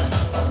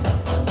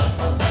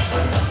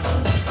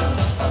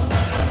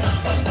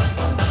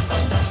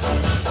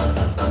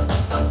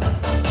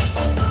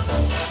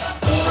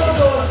 1,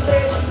 2,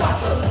 3,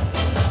 4.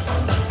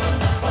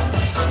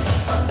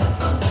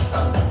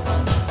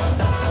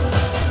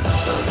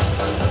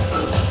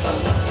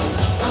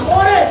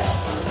 Amore!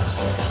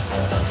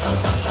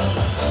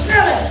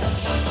 Schneller!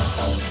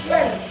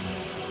 12,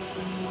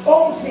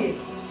 11,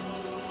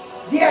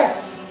 10,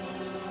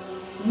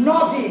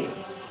 9,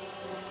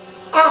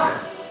 8,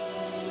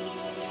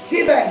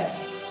 7,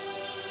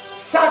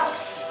 6,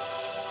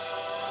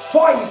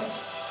 5,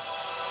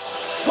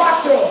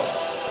 4,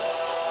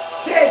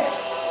 3,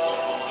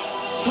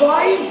 2,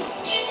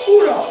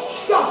 1.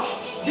 Stopp!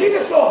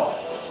 Bleibe so!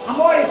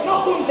 Amores,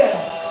 noch unten!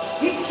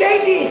 Ich sehe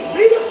dich!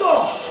 Bleibe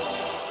so!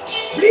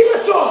 Bleibe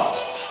so!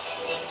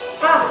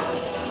 8,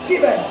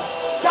 7,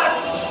 6,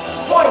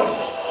 5,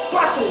 4,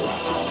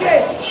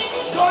 3,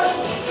 2,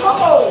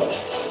 oh,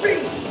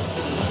 sprint!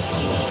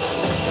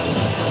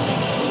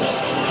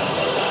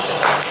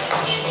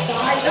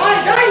 Dai, dai,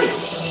 dai!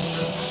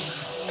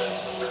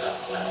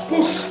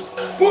 Push,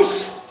 push!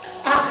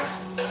 8,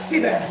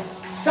 7,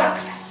 6,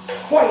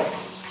 5,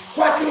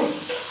 4,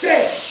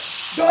 3,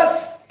 2,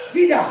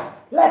 wieder!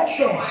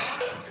 Letzte!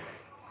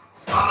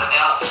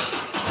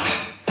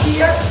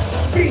 4,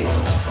 3,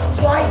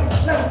 2,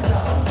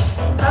 langsam!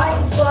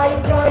 1,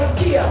 2, 3,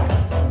 4.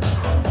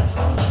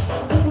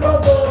 1,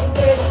 2,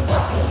 3,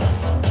 4.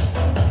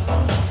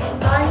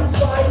 1,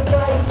 2,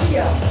 3,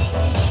 4.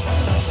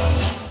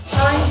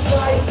 1,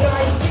 2,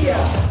 3, 4.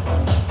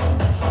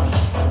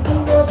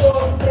 1, 2,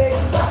 3,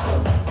 4.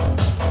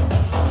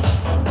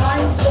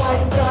 1, 2,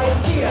 3,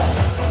 4.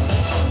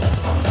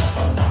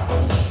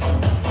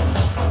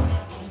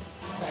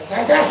 Dai,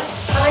 dai, dai.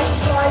 1,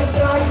 2,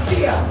 3,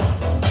 4.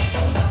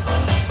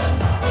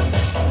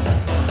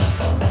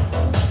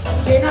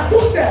 Geh nach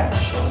unten.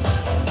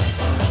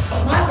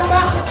 Más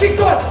abajo,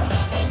 chicos.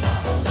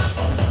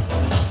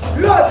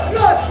 Los,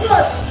 los,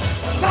 los.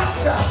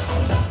 16,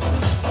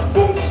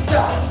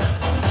 15,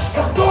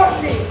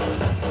 14,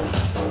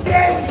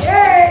 13,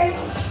 hey.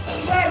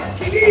 12,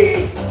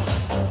 knie.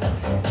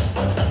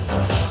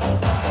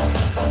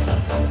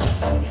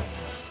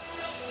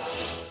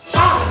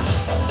 8,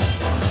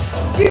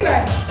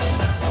 7,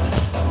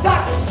 6,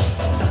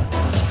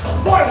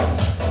 5,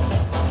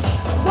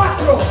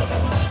 4,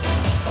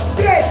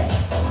 3,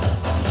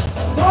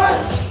 2,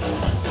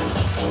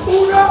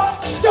 1,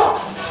 stop!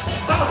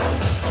 8,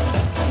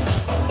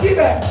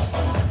 7,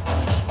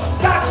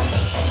 6,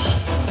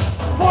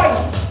 5,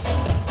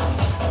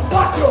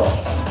 4,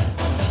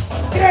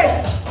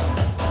 3,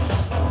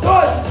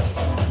 2,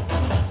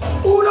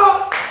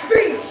 1,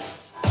 sprint!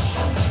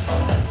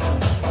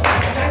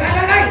 Dai, dai,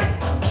 dai, dai!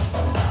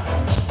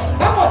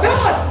 Vamos,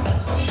 vamos!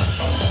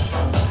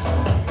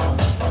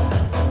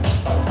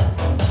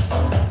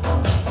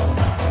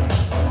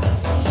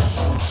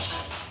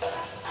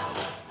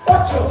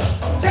 8,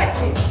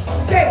 7,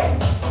 6,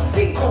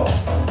 5,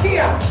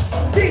 4,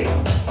 3,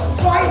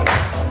 2,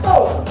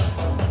 oh!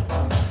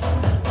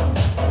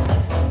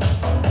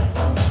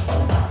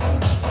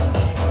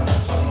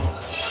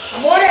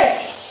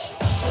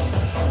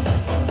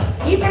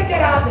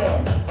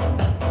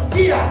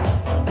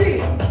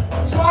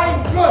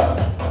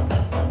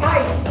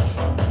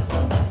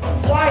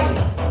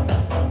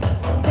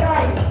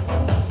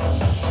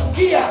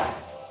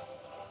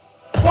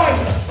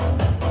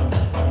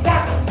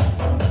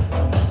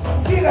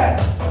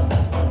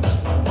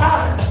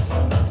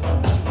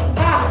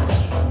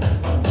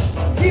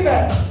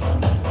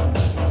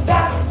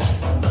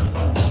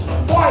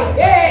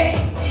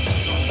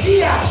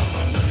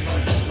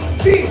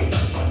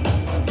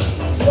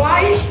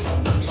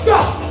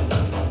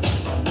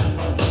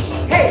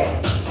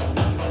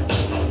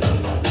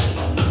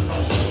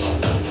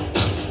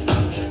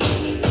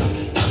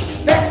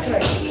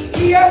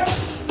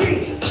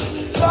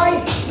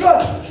 2,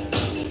 los.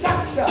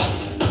 Sachsa.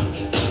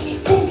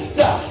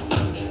 15.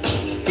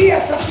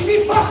 14. Si mi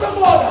fasta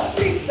moda.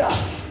 30.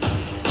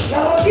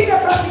 La rodina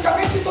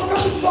praticamente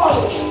toccando il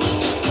suolo.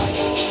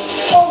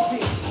 11.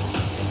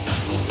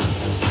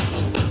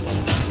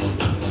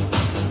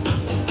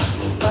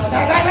 Dai,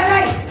 dai, dai,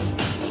 dai.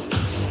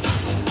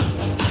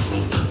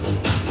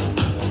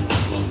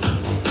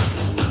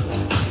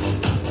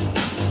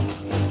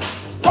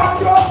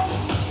 4,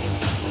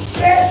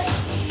 3,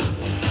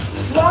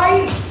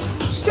 2,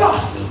 stop.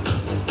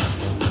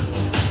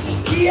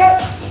 4,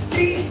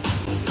 3,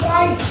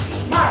 2,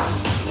 marsch.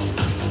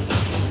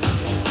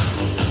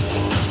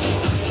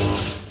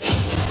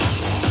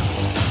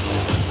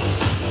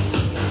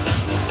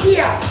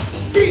 4,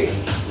 3,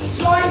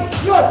 2,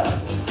 los.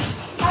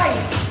 1, 2, 3,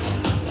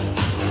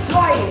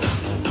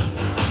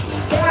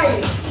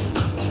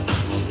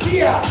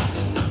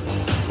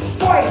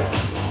 4, 5,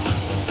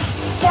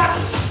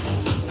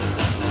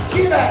 6,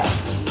 7, 8,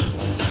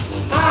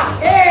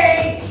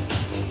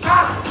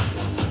 8,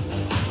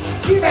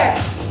 7,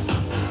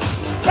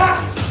 6,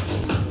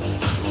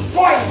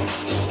 5,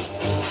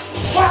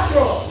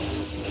 4,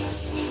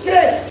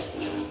 3,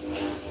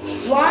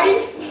 2,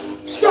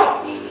 stop.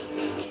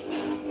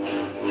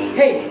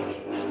 Hey.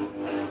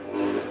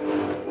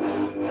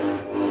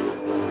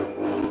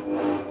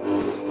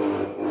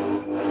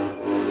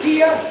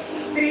 Vier,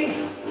 drei,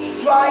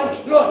 zwei,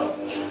 los.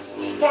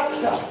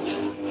 Sachsa.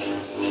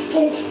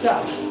 15,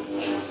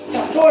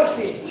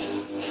 14,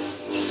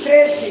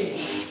 13,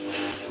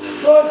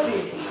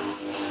 12,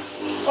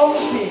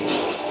 11,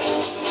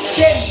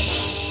 10,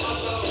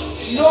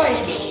 9,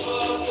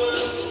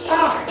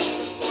 8,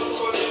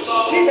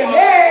 7,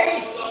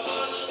 8,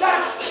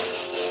 6,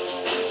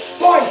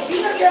 5,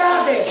 immer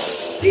gerade.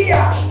 4,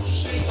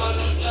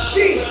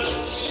 3,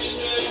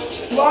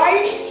 2,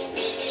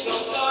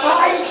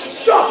 1,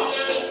 stopp.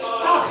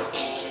 8,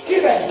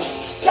 7,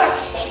 6,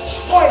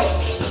 5,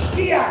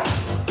 4,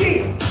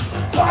 3,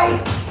 2,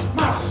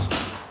 marsch.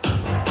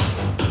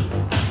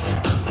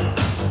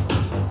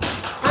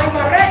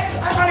 Einmal rechts,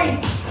 einmal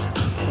links.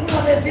 Una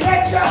de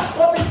derecha,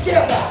 otra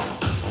izquierda.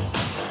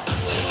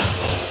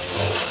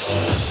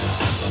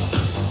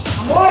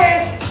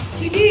 Amores,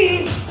 CD.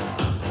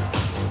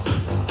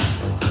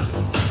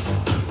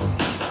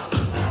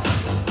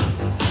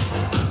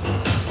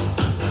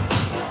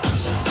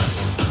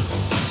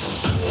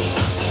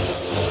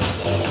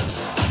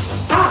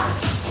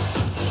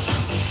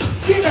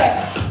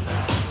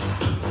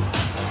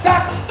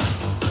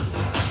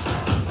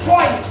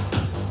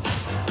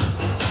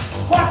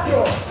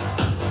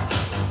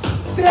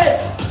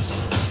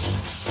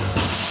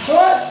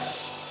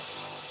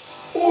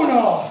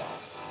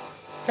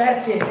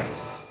 Fertig.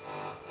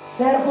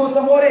 Sehr gut,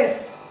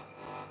 amores.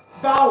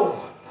 Bauch.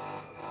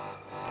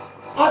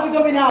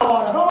 Abdominal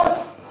ahora. Vamos.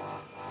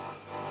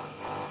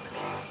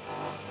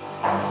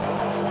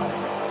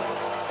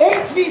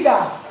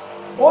 Entweder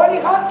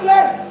ohne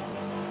Handler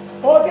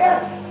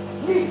oder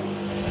mit.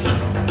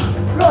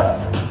 Los.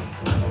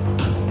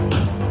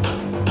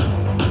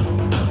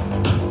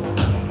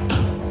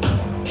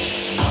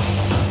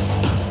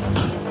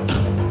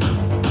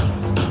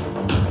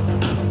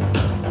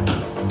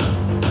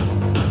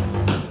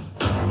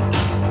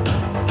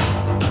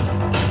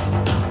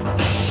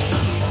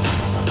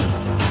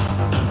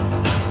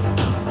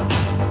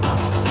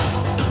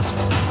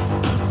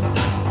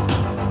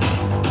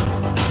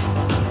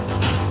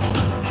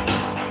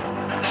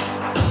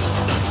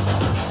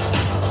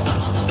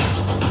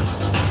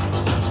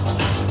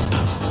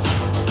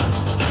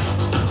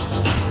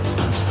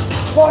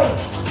 Foi.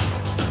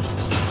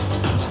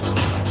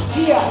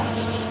 4,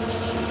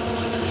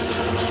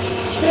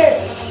 3,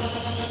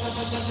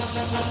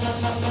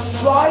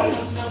 2,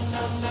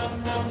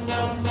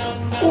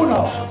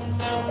 1.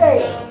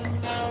 Ei.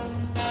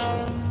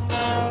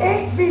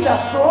 Entweder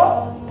so,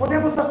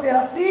 podemos fazer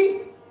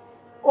assim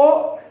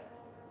ou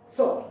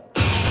so.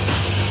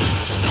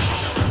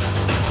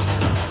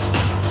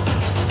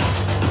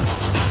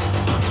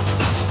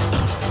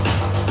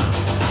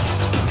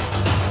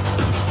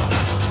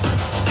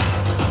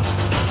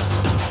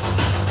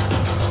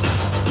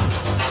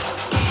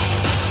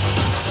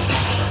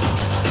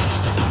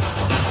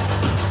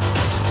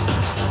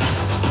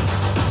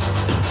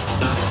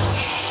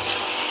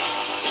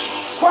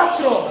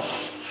 Quatro,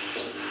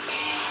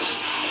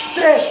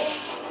 3,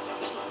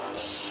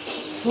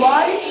 2,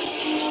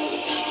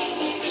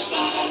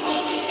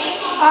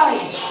 1.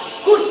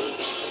 Gut.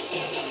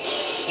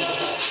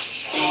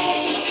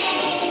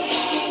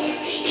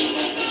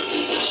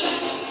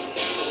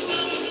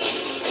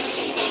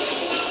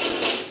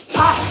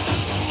 Acht,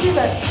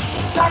 7,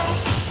 6,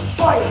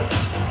 5,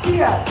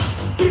 4,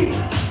 3,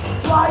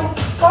 2,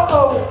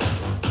 oh.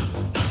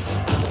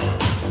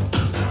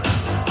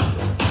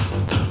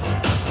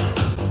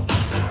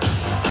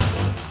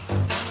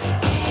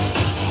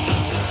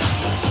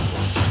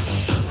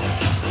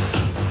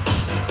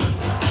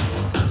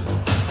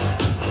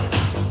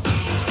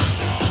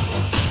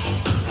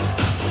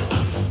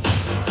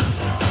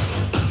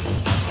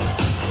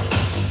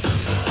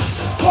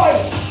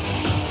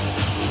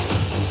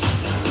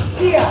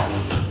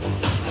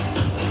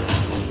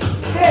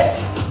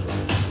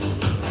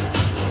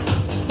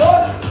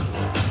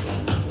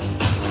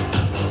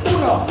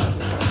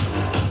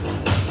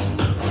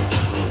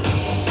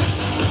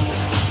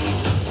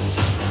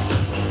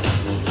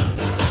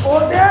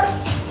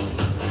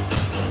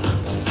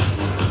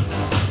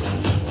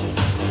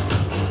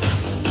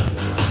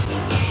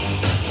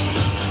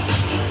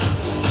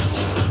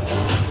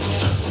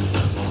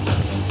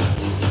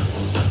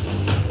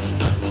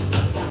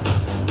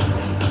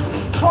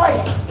 2,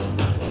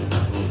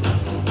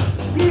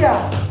 4,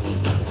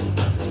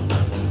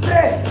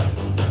 3,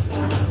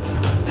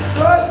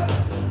 2,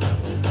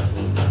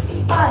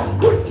 1,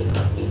 kurz.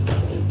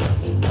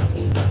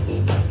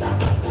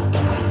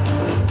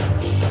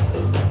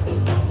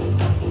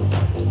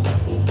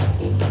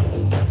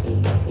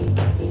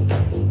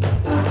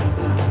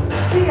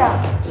 Via,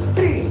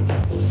 3,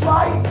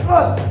 2,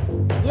 los.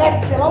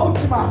 Letzte, la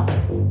última.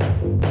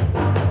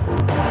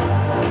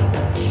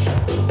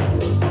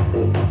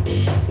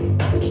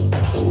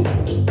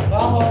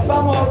 Vamos,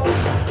 vamos.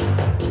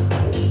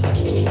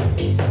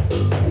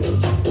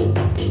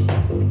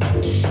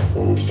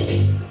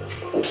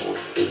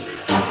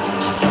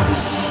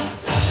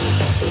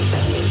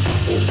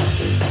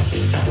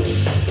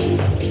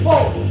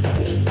 Four,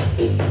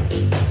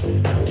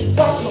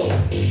 4,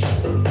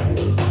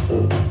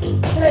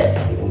 3,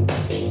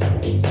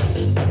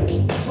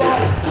 2,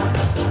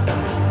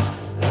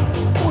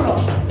 1.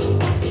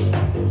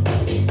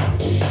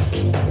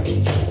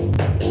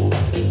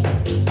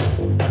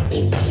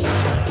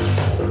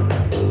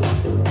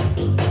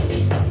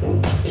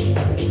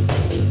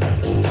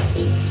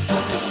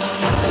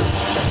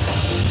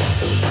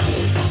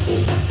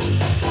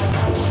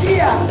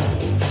 Via,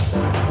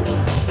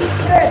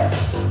 3,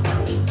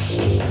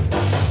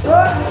 2,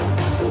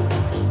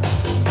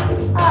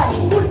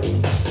 1, kurz.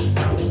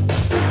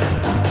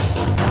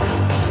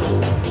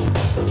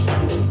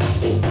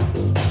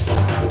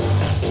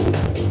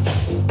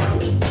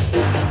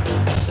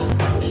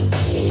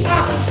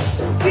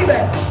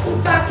 Sieben,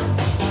 6,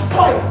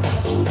 5,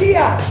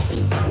 4,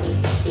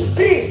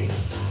 3,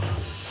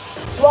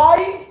 2,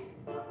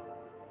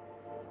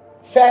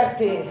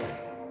 fertig.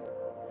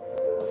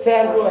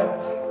 Sehr gut.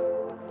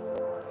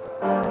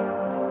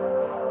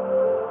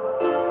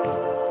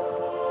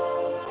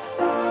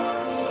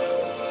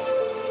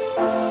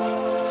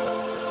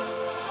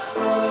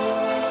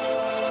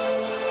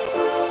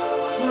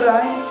 Nur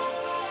rein.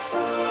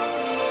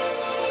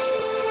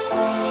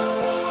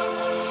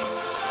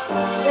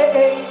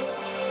 Hey.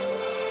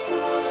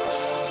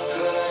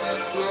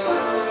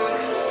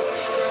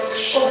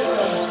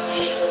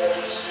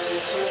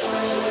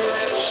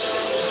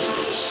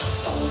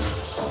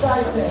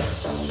 Seite.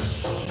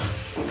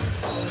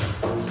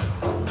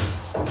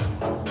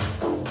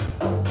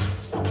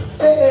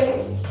 Hey.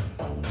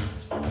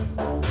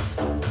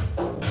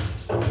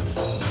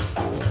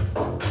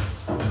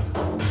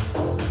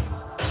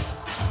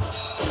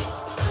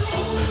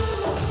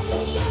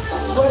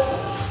 Gut.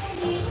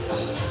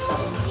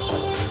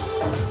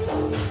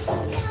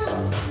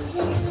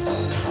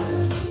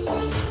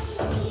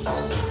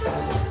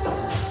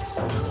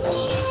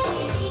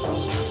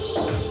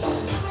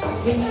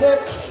 Hinter.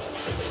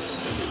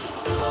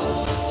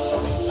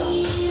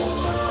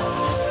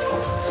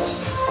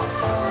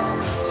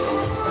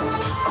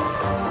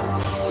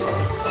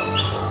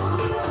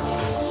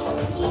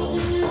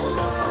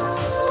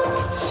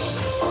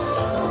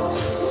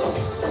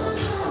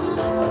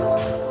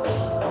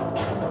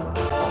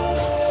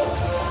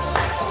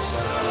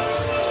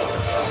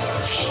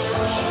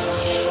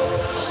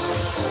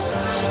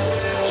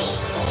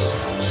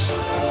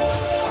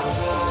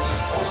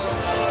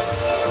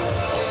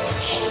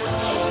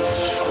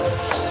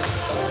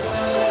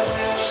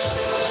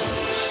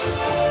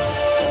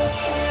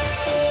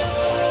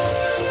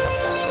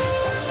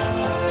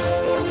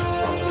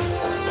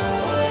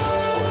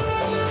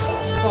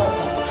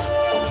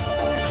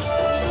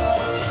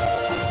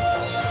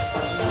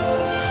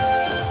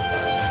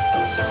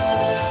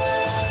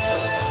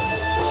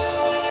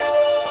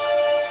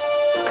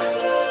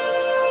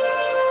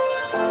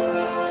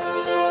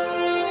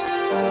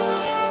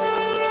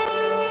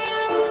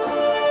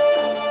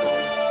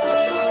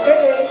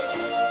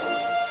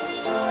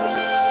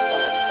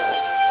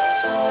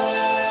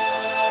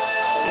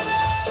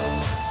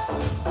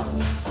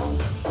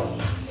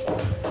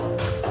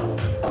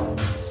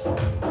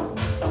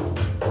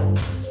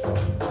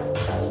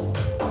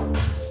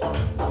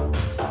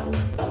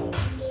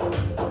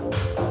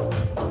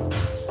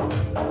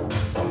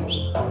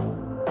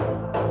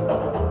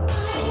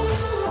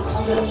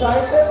 Andere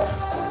Seite.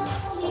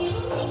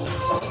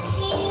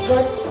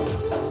 Gut.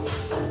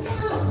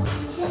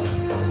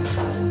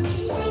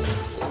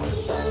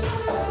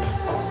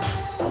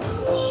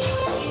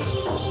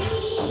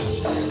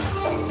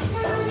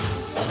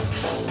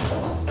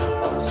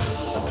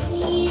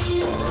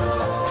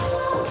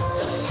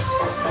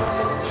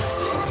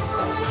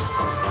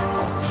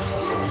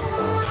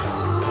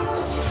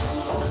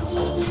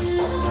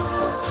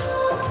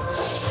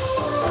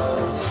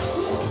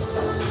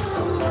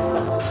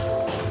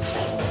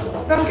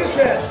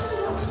 Dankeschön.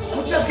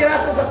 Muchas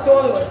gracias a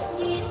todos.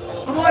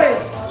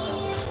 Amores,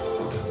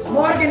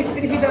 morgen ich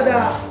bin wieder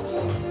da.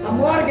 Am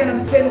Morgen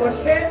um 10:10 Uhr,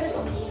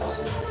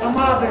 am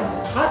Abend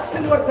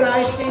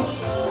 18:30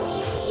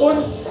 Uhr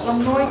und um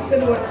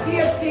 19:40 Uhr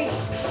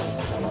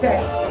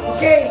Step.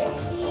 Okay?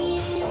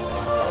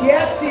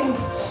 Jetzt in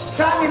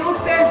 10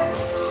 Minuten,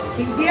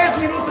 in 10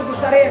 minutos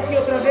estaré aquí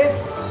otra vez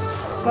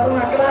para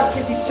una clase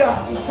de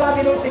jump. In 10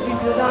 minutos bin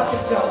wieder da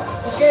für jump.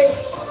 Okay?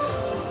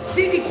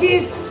 Big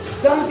kiss.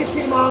 Danke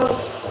vielmals.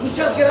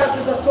 Muchas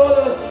gracias a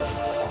todos.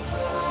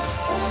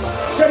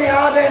 Schönen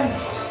Abend.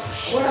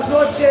 Buenas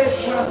noches,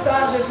 buenas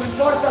tardes, no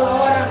importa la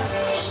hora.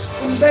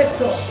 Un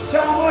beso.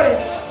 Chao, amores.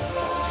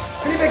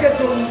 Liebe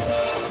gesund.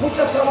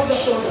 Mucha salud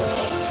a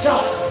todos.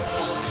 Chao.